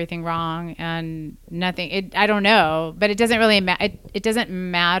doing everything wrong and nothing. I don't know, but it doesn't really matter. It doesn't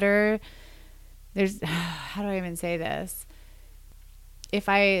matter. How do I even say this?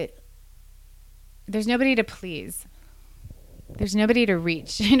 There's nobody to please. There's nobody to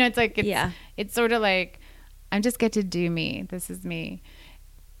reach. It's sort of like, I just get to do me. This is me.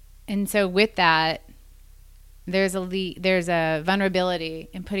 And so with that, there's a vulnerability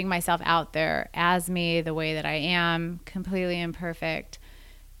in putting myself out there as me, the way that I am, completely imperfect,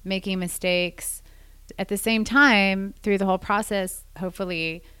 making mistakes. At the same time, through the whole process,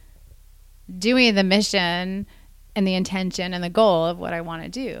 hopefully doing the mission and the intention and the goal of what I want to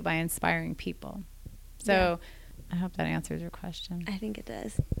do by inspiring people. So I hope that answers your question. I think it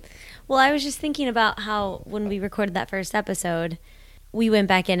does. Well, I was just thinking about how when we recorded that first episode, we went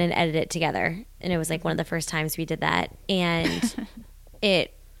back in and edited it together. And it was one of the first times we did that. And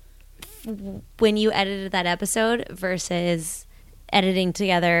when you edited that episode versus editing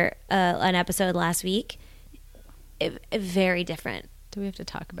together an episode last week, very different. Do we have to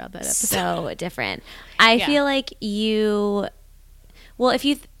talk about that episode? So different. I feel like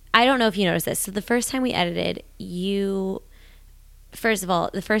I don't know if you noticed this. So the first time we edited, first of all,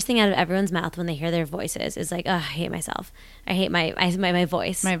 the first thing out of everyone's mouth when they hear their voices is like, oh, I hate myself. I hate my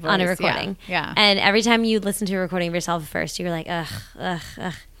voice on a recording. Yeah. And every time you listen to a recording of yourself first, you're like, ugh.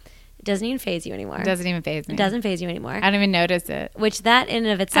 It doesn't even faze you anymore. It doesn't even faze me. It doesn't faze you anymore. I don't even notice it. Which that in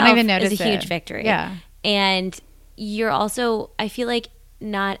and of itself is a huge victory. Yeah. And you're also, I feel like,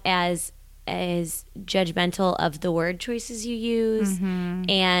 not as judgmental of the word choices you use. Mm-hmm.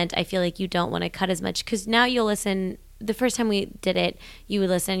 And I feel like you don't want to cut as much because now you'll listen. The first time we did it, you would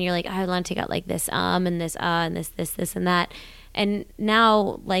listen and you're like, I want to take out this and this and this and that. And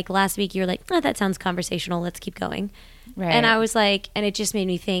now, last week, you're like, oh, that sounds conversational. Let's keep going. Right. And I was like, and it just made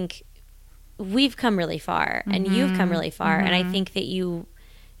me think, we've come really far and you've come really far. Mm-hmm. And I think that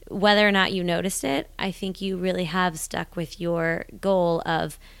whether or not you noticed it, I think you really have stuck with your goal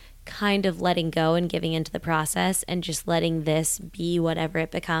of kind of letting go and giving into the process and just letting this be whatever it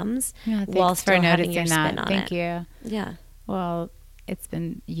becomes while still having your spin on it. Thank you. Yeah. Well,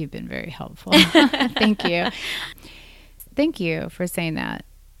 you've been very helpful. Thank you. Thank you for saying that.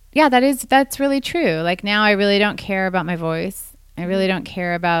 Yeah, that's really true. Now I really don't care about my voice. I really don't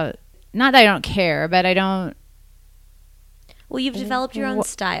care about, not that I don't care, but I don't. Well, you've developed your own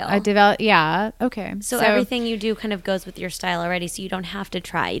style. Yeah. Okay. So everything you do kind of goes with your style already. So you don't have to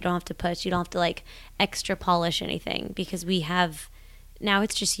try. You don't have to push. You don't have to extra polish anything because now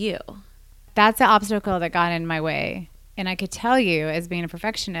it's just you. That's the obstacle that got in my way. And I could tell you as being a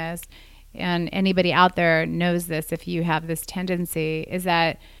perfectionist, and anybody out there knows this if you have this tendency, is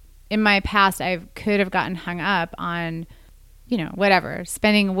that in my past I could have gotten hung up on whatever,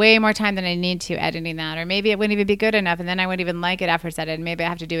 spending way more time than I need to editing that, or maybe it wouldn't even be good enough, and then I wouldn't even like it after it's edited. Maybe I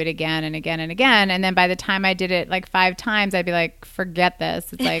have to do it again and again and again, and then by the time I did it 5 times, I'd be like, forget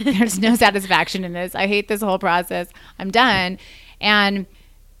this. It's there's no satisfaction in this. I hate this whole process. I'm done. And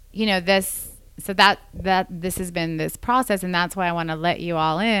this has been this process, and that's why I want to let you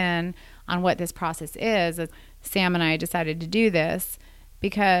all in on what this process is. Sam and I decided to do this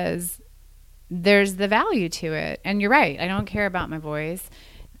because there's the value to it. And you're right. I don't care about my voice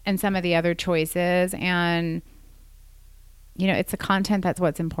and some of the other choices. And, you know, it's the content that's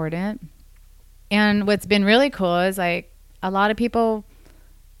what's important. And what's been really cool is like a lot of people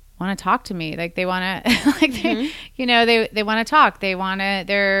want to talk to me. Like they want to, like, they, you know, they want to talk.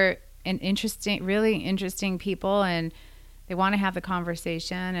 They're really interesting people, and they want to have the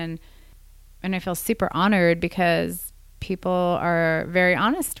conversation. And I feel super honored because people are very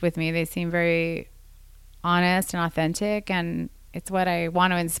honest with me. They seem very honest and authentic, and it's what I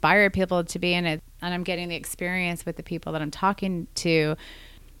want to inspire people to be. And I'm getting the experience with the people that I'm talking to.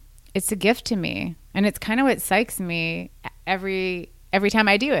 It's a gift to me, and it's kind of what psychs me every time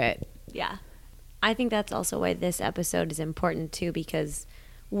I do it. Yeah. I think that's also why this episode is important too, because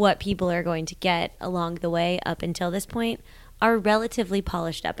what people are going to get along the way up until this point are relatively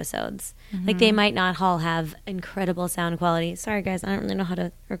polished episodes. Like they might not all have incredible sound quality. Sorry guys, I don't really know how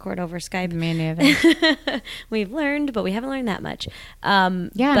to record over Skype. Me neither. We've learned, but we haven't learned that much. Yeah,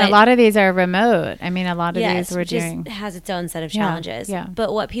 and a lot of these are remote. I mean, a lot of these we're doing. Just has its own set of challenges. Yeah.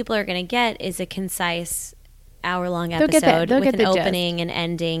 But what people are going to get is a concise hour-long episode with an opening and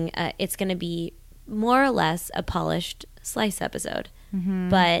ending. It's going to be more or less a polished slice episode.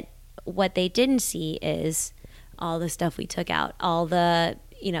 But what they didn't see is all the stuff we took out, all the,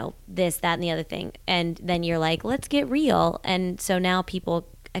 you know, this, that, and the other thing. And then you're like, let's get real. And so now people,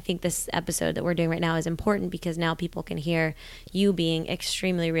 I think this episode that we're doing right now is important because now people can hear you being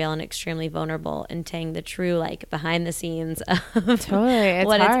extremely real and extremely vulnerable and telling the true, like, behind the scenes of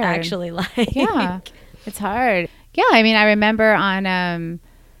what it's actually like. Yeah, it's hard. Yeah, I mean, I remember on,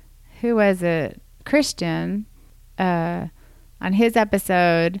 who was it? Christian, on his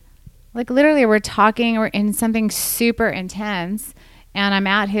episode, like literally we're in something super intense, and I'm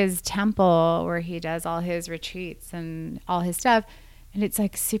at his temple where he does all his retreats and all his stuff, and it's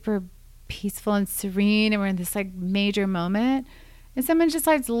like super peaceful and serene, and we're in this like major moment, and someone just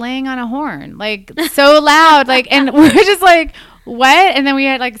starts laying on a horn, like so loud, like, and we're just like, what? And then we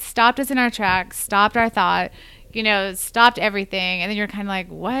had like stopped us in our tracks, stopped our thought, you know, stopped everything, and then you're kind of like,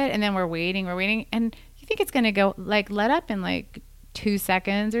 what? And then we're waiting, and you think it's gonna go like let up in like 2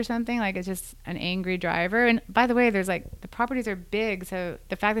 seconds or something, like it's just an angry driver. And by the way, there's like the properties are big, so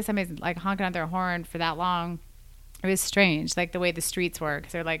the fact that somebody's like honking out their horn for that long, it was strange, like the way the streets work.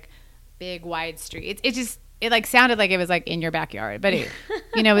 They're like big wide streets. It like sounded like it was like in your backyard, but it,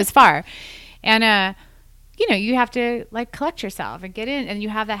 you know, it was far. And you know, you have to like collect yourself and get in, and you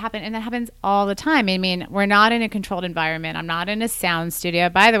have that happen, and that happens all the time. I mean, we're not in a controlled environment. I'm not in a sound studio.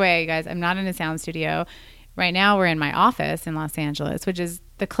 By the way, you guys, I'm not in a sound studio. Right now we're in my office in Los Angeles, which is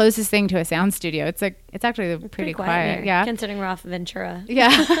the closest thing to a sound studio. It's like, it's actually pretty quiet. Yeah. Considering we're off Ventura.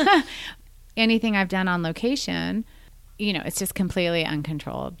 Yeah. Anything I've done on location, you know, it's just completely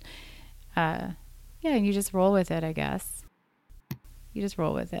uncontrolled. Yeah. And you just roll with it, I guess. You just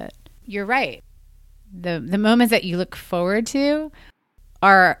roll with it. You're right. The moments that you look forward to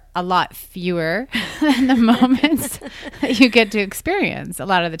are a lot fewer than the moments that you get to experience a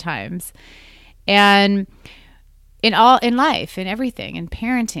lot of the times. And in life, in everything, in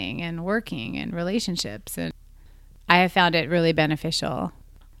parenting and working and relationships. And I have found it really beneficial.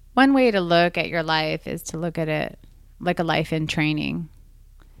 One way to look at your life is to look at it like a life in training,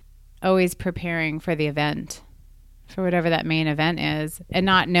 always preparing for the event, for whatever that main event is, and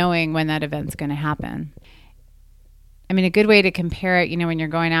not knowing when that event's going to happen. I mean, a good way to compare it, you know, when you're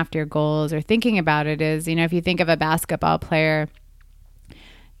going after your goals or thinking about it is, you know, if you think of a basketball player,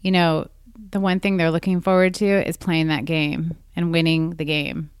 you know, the one thing they're looking forward to is playing that game and winning the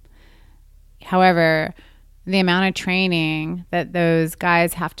game. However, the amount of training that those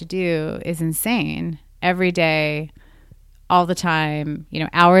guys have to do is insane. Every day, all the time, you know,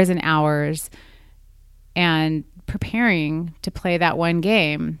 hours and hours, and preparing to play that one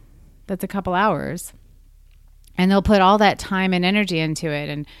game that's a couple hours. And they'll put all that time and energy into it,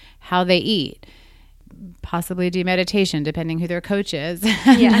 and how they eat, possibly do meditation, depending who their coach is.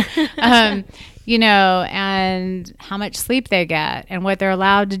 Yeah. You know, and how much sleep they get, and what they're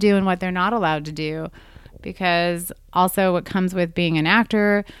allowed to do and what they're not allowed to do. Because also what comes with being an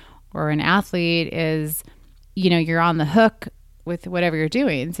actor or an athlete is, you know, you're on the hook with whatever you're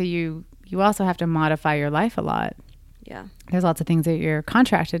doing. So you also have to modify your life a lot. Yeah. There's lots of things that you're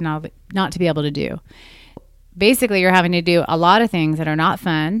contracted not to be able to do. Basically, you're having to do a lot of things that are not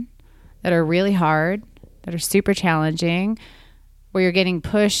fun, that are really hard, that are super challenging, where you're getting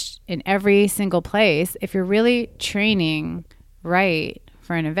pushed in every single place. If you're really training right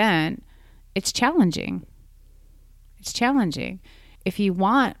for an event, it's challenging. It's challenging. If you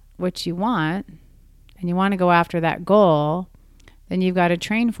want what you want and you want to go after that goal, then you've got to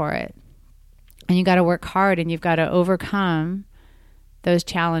train for it. And you got to work hard, and you've got to overcome those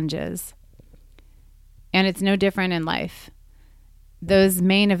challenges. And it's no different in life. Those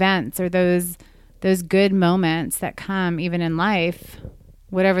main events, or those good moments that come even in life,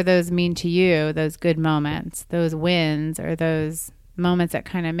 whatever those mean to you, those good moments, those wins, or those moments that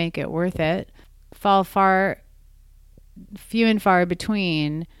kind of make it worth it, fall few and far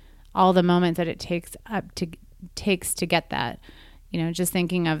between all the moments that it takes to get that. Just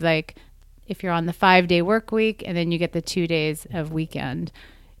thinking of like, if you're on the 5-day work week and then you get the 2 days of weekend,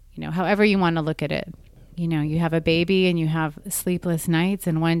 however you want to look at it. You have a baby and you have sleepless nights,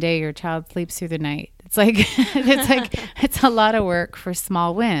 and one day your child sleeps through the night. It's like, it's a lot of work for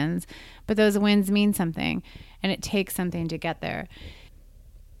small wins, but those wins mean something, and it takes something to get there.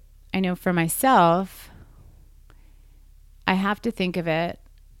 I know for myself, I have to think of it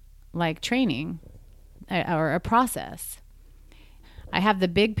like training or a process. I have the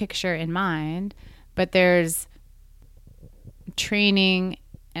big picture in mind, but there's training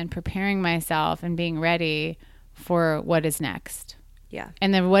and preparing myself and being ready for what is next. Yeah.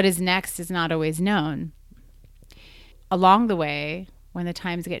 And then what is next is not always known. Along the way, when the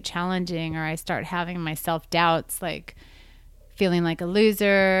times get challenging, or I start having my self-doubts, like feeling like a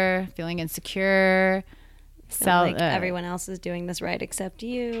loser, feeling insecure, everyone else is doing this right except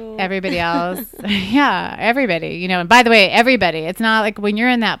you. Everybody else. Yeah, everybody. And by the way, everybody. It's not like when you're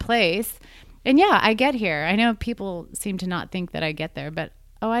in that place. And yeah, I get here. I know people seem to not think that I get there, but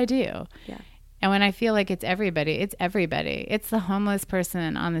I do. Yeah. And when I feel like it's everybody, it's everybody. It's the homeless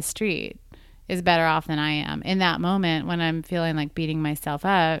person on the street is better off than I am. In that moment when I'm feeling like beating myself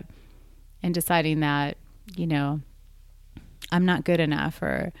up and deciding that, I'm not good enough,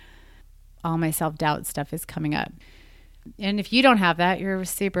 or all my self-doubt stuff is coming up. And if you don't have that, you're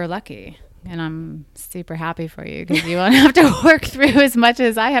super lucky. And I'm super happy for you, because you won't have to work through as much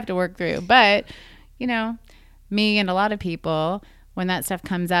as I have to work through. But, me and a lot of people, when that stuff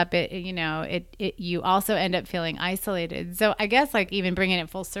comes up, you also end up feeling isolated. So I guess like even bringing it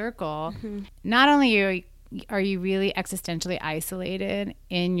full circle, not only are you really existentially isolated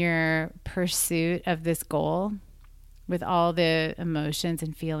in your pursuit of this goal with all the emotions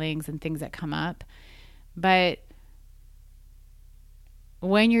and feelings and things that come up, but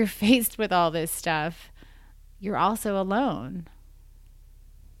when you're faced with all this stuff, you're also alone.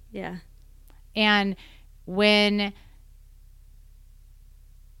 Yeah. And then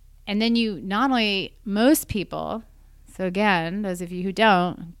you not only, most people, so again, those of you who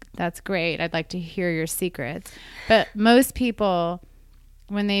don't, that's great. I'd like to hear your secrets. But most people,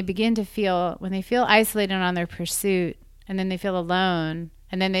 when they feel isolated on their pursuit, and then they feel alone,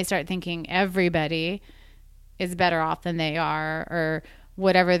 and then they start thinking everybody is better off than they are, or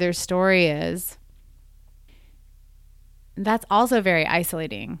whatever their story is, that's also very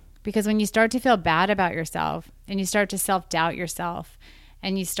isolating. Because when you start to feel bad about yourself, and you start to self-doubt yourself,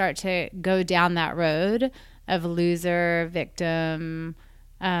 and you start to go down that road of loser, victim,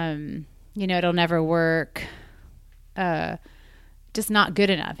 it'll never work, just not good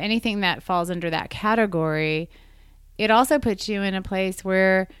enough. Anything that falls under that category, it also puts you in a place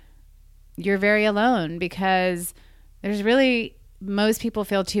where you're very alone, because most people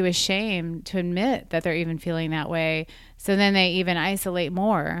feel too ashamed to admit that they're even feeling that way. So then they even isolate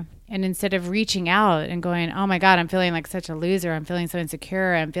more. And instead of reaching out and going, oh my God, I'm feeling like such a loser. I'm feeling so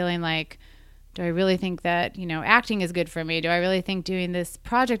insecure. I'm feeling like, do I really think that, acting is good for me? Do I really think doing this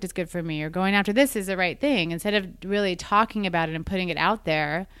project is good for me? Or going after this is the right thing? Instead of really talking about it and putting it out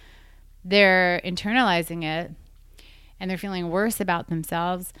there, they're internalizing it, and they're feeling worse about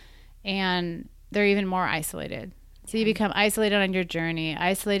themselves, and they're even more isolated. So you become isolated on your journey,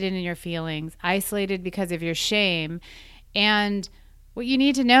 isolated in your feelings, isolated because of your shame. And what you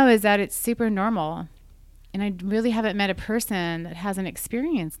need to know is that it's super normal. And I really haven't met a person that hasn't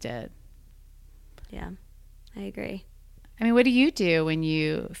experienced it. Yeah, I agree. I mean, what do you do when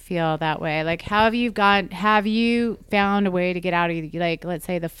you feel that way? Like, have you found a way to get out of, like, let's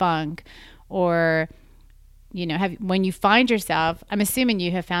say the funk, or, when you find yourself, I'm assuming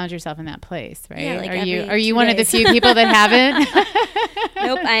you have found yourself in that place, right? Yeah, are you one of the few people that haven't?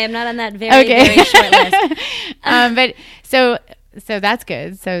 Nope, I am not on that very short list. But so that's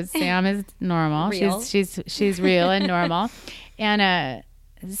good. So Sam is normal. Real. She's real and normal. And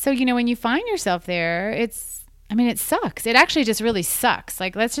so when you find yourself there, it sucks. It actually just really sucks.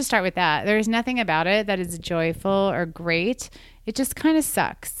 Like, let's just start with that. There's nothing about it that is joyful or great. It just kind of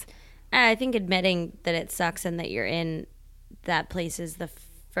sucks. I think admitting that it sucks and that you're in that place is the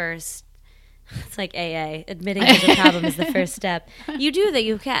first. It's like AA. Admitting there's a problem is the first step. You do that.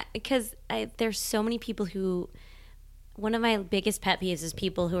 You can't, because there's so many people who one of my biggest pet peeves is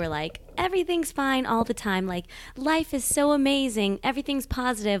people who are like, everything's fine all the time. Like, life is so amazing. Everything's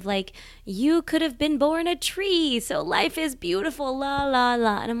positive. Like, you could have been born a tree. So life is beautiful. La, la,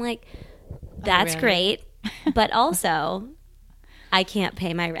 la. And I'm like, that's great. But also, I can't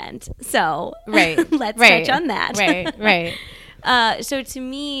pay my rent. So let's touch on that. Right. So to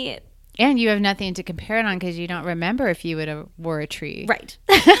me... And you have nothing to compare it on because you don't remember if you would have wore a tree. Right.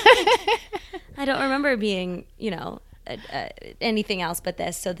 I don't remember being, anything else but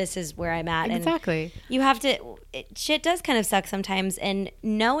this. So this is where I'm at. Exactly. And you have to, shit does kind of suck sometimes. And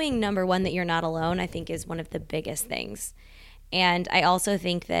knowing, number one, that you're not alone, I think is one of the biggest things. And I also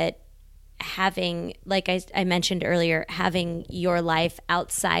think that having, like I mentioned earlier, having your life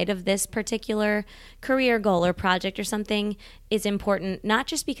outside of this particular career goal or project or something is important, not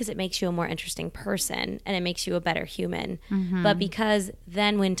just because it makes you a more interesting person and it makes you a better human, but because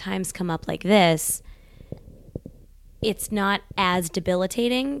then when times come up like this, it's not as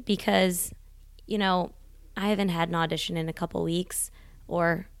debilitating because, I haven't had an audition in a couple weeks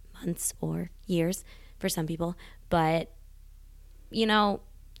or months or years for some people, but,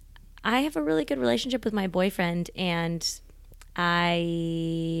 I have a really good relationship with my boyfriend and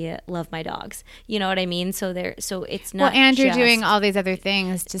I love my dogs. You know what I mean? So it's not. Well, and you're doing all these other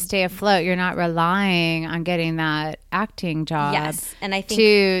things to stay afloat. You're not relying on getting that acting job. Yes, and I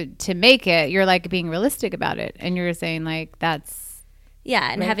think to make it, you're like being realistic about it, and you're saying like that's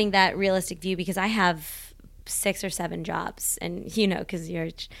and having that realistic view because I have 6 or 7 jobs, and because you're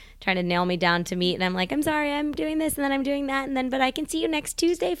trying to nail me down to meet, and I'm like, I'm sorry, I'm doing this, and then I'm doing that, and then but I can see you next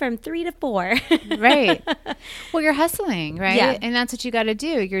Tuesday from 3 to 4. Right. Well, you're hustling, right? Yeah. And that's what you got to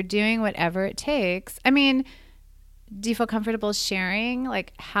do. You're doing whatever it takes. I mean, do you feel comfortable sharing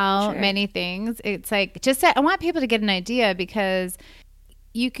like how many things? It's like I want people to get an idea because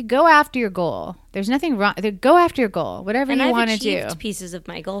you could go after your goal. There's nothing wrong. Go after your goal, whatever you want to do. And I've achieved pieces of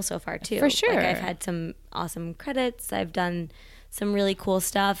my goal so far too. For sure. Like I've had some awesome credits. I've done some really cool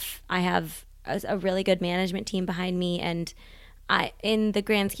stuff. I have a really good management team behind me, and in the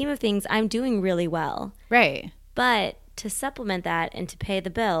grand scheme of things, I'm doing really well. Right. But to supplement that and to pay the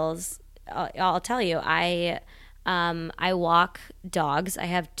bills, I'll tell you, I walk dogs. I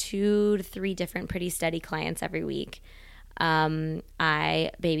have 2 to 3 different pretty steady clients every week.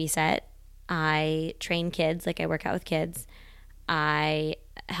 I babysit, I train kids, like I work out with kids, I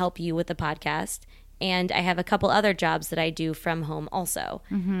help you with the podcast, and I have a couple other jobs that I do from home also.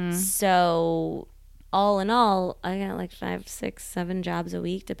 So all in all, I got like 5, 6, 7 jobs a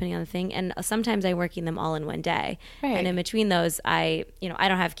week, depending on the thing. And sometimes I'm working them all in one day. Right. And in between those, I don't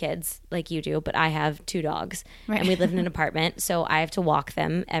have kids like you do, but I have 2 dogs. Right. And we live in an apartment. So I have to walk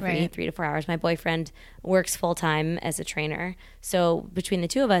them every 3 to 4 hours. My boyfriend works full time as a trainer. So between the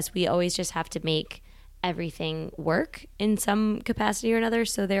 2 of us, we always just have to make everything work in some capacity or another.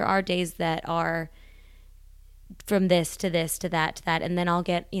 So there are days that are from this to this to that, and then I'll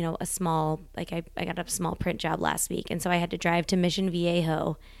get a small, like I got a small print job last week, and so I had to drive to Mission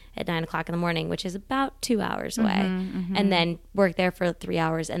Viejo at 9 o'clock in the morning, which is about 2 hours away, and then work there for 3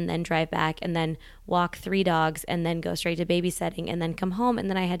 hours, and then drive back, and then walk 3 dogs, and then go straight to babysitting, and then come home, and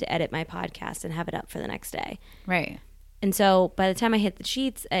then I had to edit my podcast and have it up for the next day. Right. And so by the time I hit the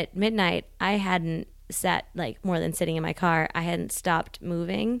sheets at midnight, I hadn't sat like more than sitting in my car. I hadn't stopped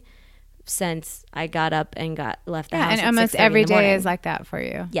moving since I got up and left the house. And almost every day is like that for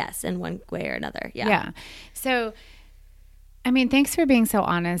you. Yes, in one way or another. Yeah. So, I mean, thanks for being so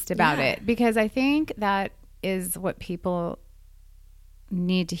honest about it, because I think that is what people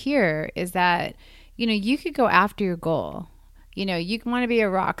need to hear is that, you could go after your goal. You want to be a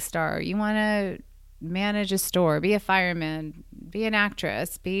rock star. You want to manage a store, be a fireman, be an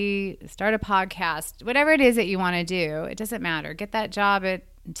actress, start a podcast, whatever it is that you want to do. It doesn't matter. Get that job at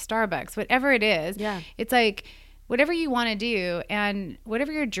Starbucks, whatever it is. Yeah. It's like whatever you want to do and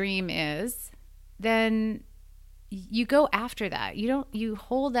whatever your dream is, then you go after that. You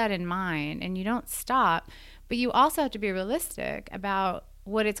hold that in mind and you don't stop, but you also have to be realistic about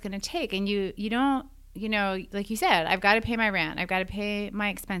what it's going to take. And you don't, like you said, I've got to pay my rent. I've got to pay my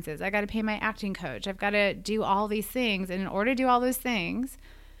expenses. I've got to pay my acting coach. I've got to do all these things. And in order to do all those things,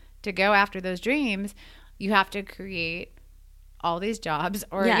 to go after those dreams, you have to create all these jobs,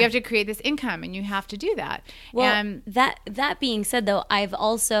 or you have to create this income, and you have to do that. Well, that being said, though, I've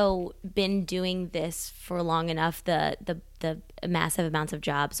also been doing this for long enough, the massive amounts of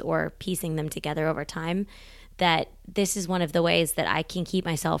jobs or piecing them together over time, that this is one of the ways that I can keep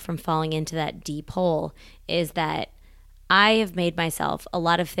myself from falling into that deep hole, is that I have made myself a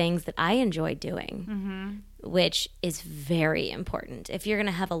lot of things that I enjoy doing, which is very important. If you're going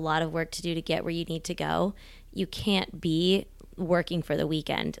to have a lot of work to do to get where you need to go, you can't be working for the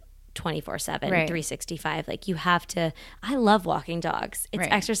weekend 24/7, 365. Like you have to, I love walking dogs. It's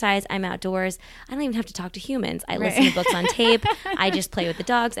exercise. I'm outdoors. I don't even have to talk to humans. I listen to books on tape. I just play with the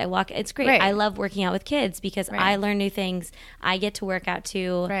dogs. I walk. It's great. I love working out with kids because I learn new things. I get to work out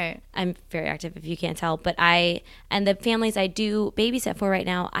too. I'm very active if you can't tell, but and the families I do babysit for right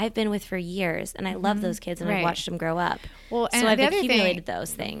now, I've been with for years and I love those kids and I've watched them grow up. Well, and so I've accumulated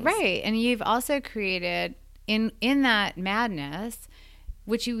those things. Right. And you've also created in that madness,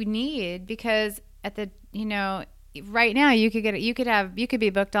 which you need, because at the, right now you could be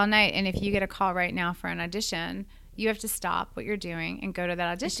booked all night, and if you get a call right now for an audition, you have to stop what you're doing and go to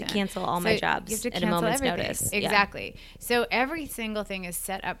that audition. I have to cancel all my jobs at a moment's notice. Exactly. So every single thing is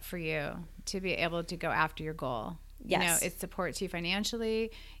set up for you to be able to go after your goal. Yes. It supports you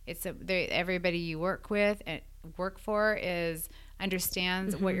financially. Everybody you work with and work for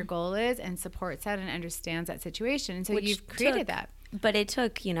understands what your goal is and supports that and understands that situation. And so you've created that. But it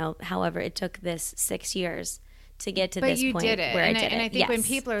took, however, it took this 6 years to get to this point. But you did it. Where I did it. And I think when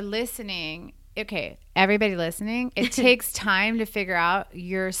people are listening, okay, everybody listening, it takes time to figure out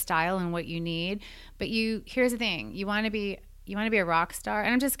your style and what you need. But here's the thing. You want to be a rock star.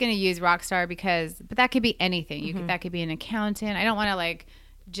 And I'm just going to use rock star but that could be anything. That could be an accountant. I don't want to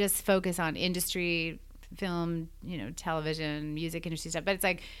just focus on industry, film, television, music industry stuff. But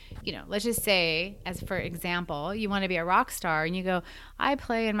it's let's just say, as for example, you want to be a rock star and you go, I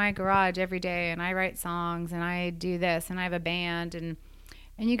play in my garage every day and I write songs and I do this and I have a band, and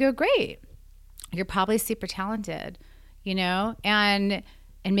you go, great. You're probably super talented, and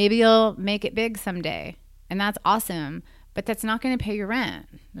maybe you'll make it big someday, and that's awesome. But that's not going to pay your rent.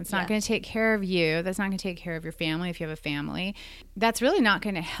 That's not going to take care of you. That's not going to take care of your family if you have a family. That's really not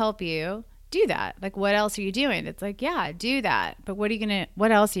going to help you do that. What else are you doing? It's do that. But what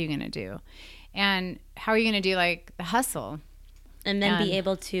else are you going to do? And how are you going to do the hustle? And then be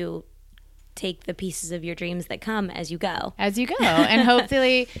able to take the pieces of your dreams that come as you go. And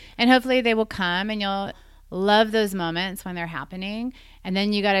hopefully they will come and you'll love those moments when they're happening. And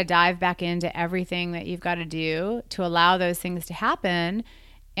then you got to dive back into everything that you've got to do to allow those things to happen.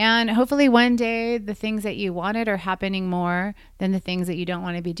 And hopefully one day the things that you wanted are happening more than the things that you don't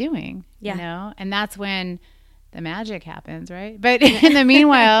want to be doing. And that's when the magic happens, right? But in the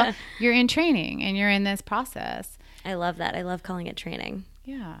meanwhile, you're in training and you're in this process. I love that. I love calling it training.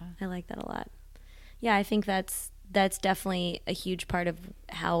 Yeah. I like that a lot. Yeah, I think that's definitely a huge part of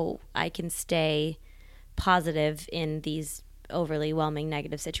how I can stay positive in these overly whelming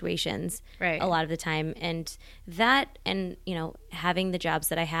negative situations a lot of the time. And having the jobs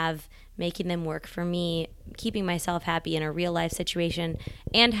that I have, making them work for me, keeping myself happy in a real life situation,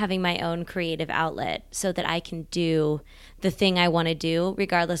 and having my own creative outlet so that I can do the thing I want to do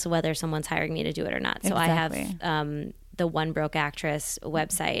regardless of whether someone's hiring me to do it or not. So I have the One Broke Actress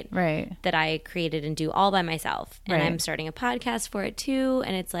website that I created and do all by myself. And I'm starting a podcast for it too.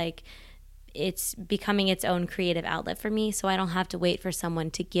 And it's becoming its own creative outlet for me, so I don't have to wait for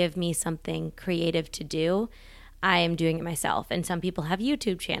someone to give me something creative to do. I am doing it myself. And some people have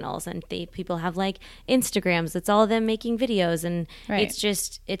YouTube channels, and people have Instagrams. It's all them making videos, and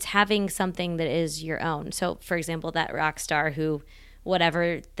it's having something that is your own. So, for example, that rock star who,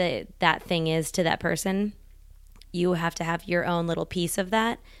 whatever that thing is to that person, you have to have your own little piece of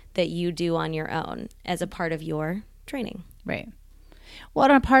that you do on your own as a part of your training. Right. Well,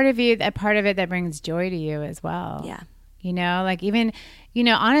 and a part of it that brings joy to you as well. Yeah. Even,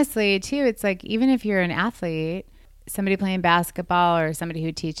 honestly too, it's even if you're an athlete, somebody playing basketball or somebody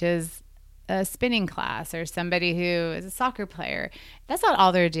who teaches a spinning class or somebody who is a soccer player, that's not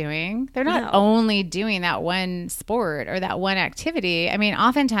all they're doing. They're not only doing that one sport or that one activity. I mean,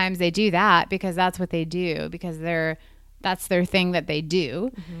 oftentimes they do that because that's what they do, because that's their thing that they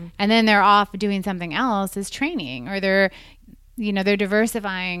do. Mm-hmm. And then they're off doing something else as training, or they're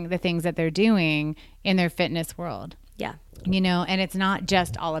diversifying the things that they're doing in their fitness world. Yeah. And it's not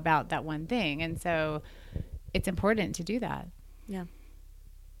just all about that one thing. And so it's important to do that. Yeah.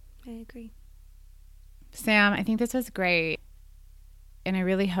 I agree. Sam, I think this was great. And I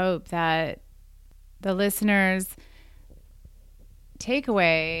really hope that the listeners'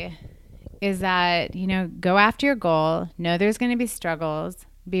 takeaway is that, go after your goal. Know there's going to be struggles.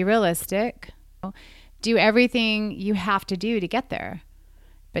 Be realistic. Do everything you have to do to get there,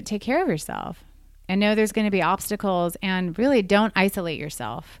 but take care of yourself and know there's going to be obstacles, and really don't isolate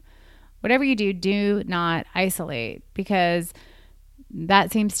yourself. Whatever you do, do not isolate, because that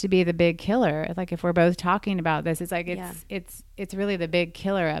seems to be the big killer. If we're both talking about this, it's really the big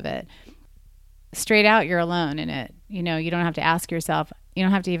killer of it. Straight out, you're alone in it. You don't have to ask yourself. You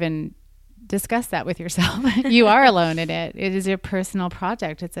don't have to even discuss that with yourself. You are alone in it. It is a personal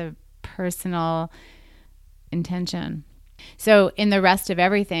project. It's a personal intention. So in the rest of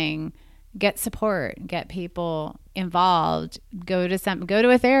everything, get support, get people involved, go to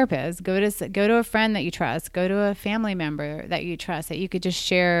a therapist, go to a friend that you trust, go to a family member that you trust that you could just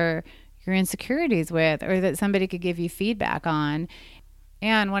share your insecurities with, or that somebody could give you feedback on.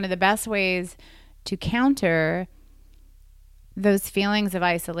 And one of the best ways to counter those feelings of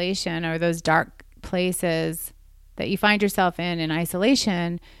isolation or those dark places that you find yourself in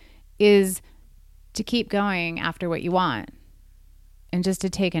isolation is to keep going after what you want and just to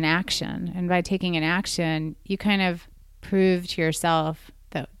take an action. And by taking an action, you kind of prove to yourself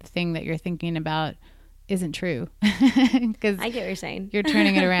that the thing that you're thinking about isn't true. Because I get what you're saying. You're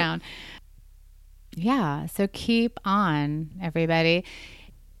turning it around. Yeah. So keep on, everybody.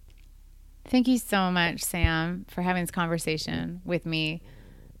 Thank you so much, Sam, for having this conversation with me.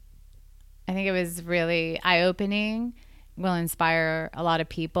 I think it was really eye-opening, will inspire a lot of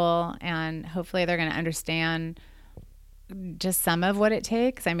people, and hopefully they're going to understand just some of what it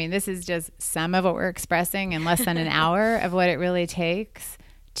takes. I mean, this is just some of what we're expressing in less than an hour of what it really takes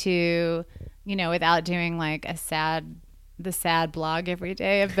to, you know, without doing like the sad blog every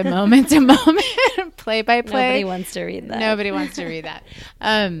day of the moment to moment, play by play. Nobody wants to read that. Nobody wants to read that.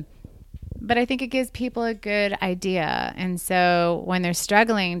 But I think it gives people a good idea. And so when they're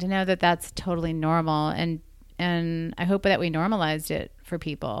struggling, to know that that's totally normal. And I hope that we normalized it for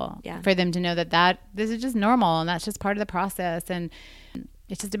people, for them to know that this is just normal and that's just part of the process. And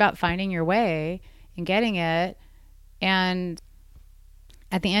it's just about finding your way and getting it. And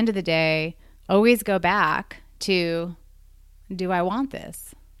at the end of the day, always go back to, do I want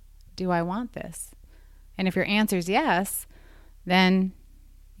this? Do I want this? And if your answer is yes, then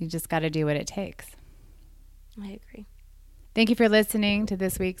you just got to do what it takes. I agree. Thank you for listening to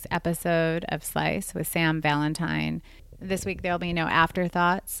this week's episode of Slice with Sam Valentine. This week there'll be no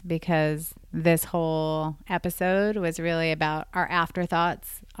afterthoughts because this whole episode was really about our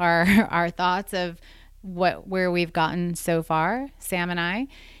afterthoughts, our thoughts of where we've gotten so far, Sam and I.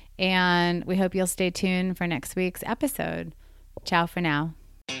 And we hope you'll stay tuned for next week's episode. Ciao for now.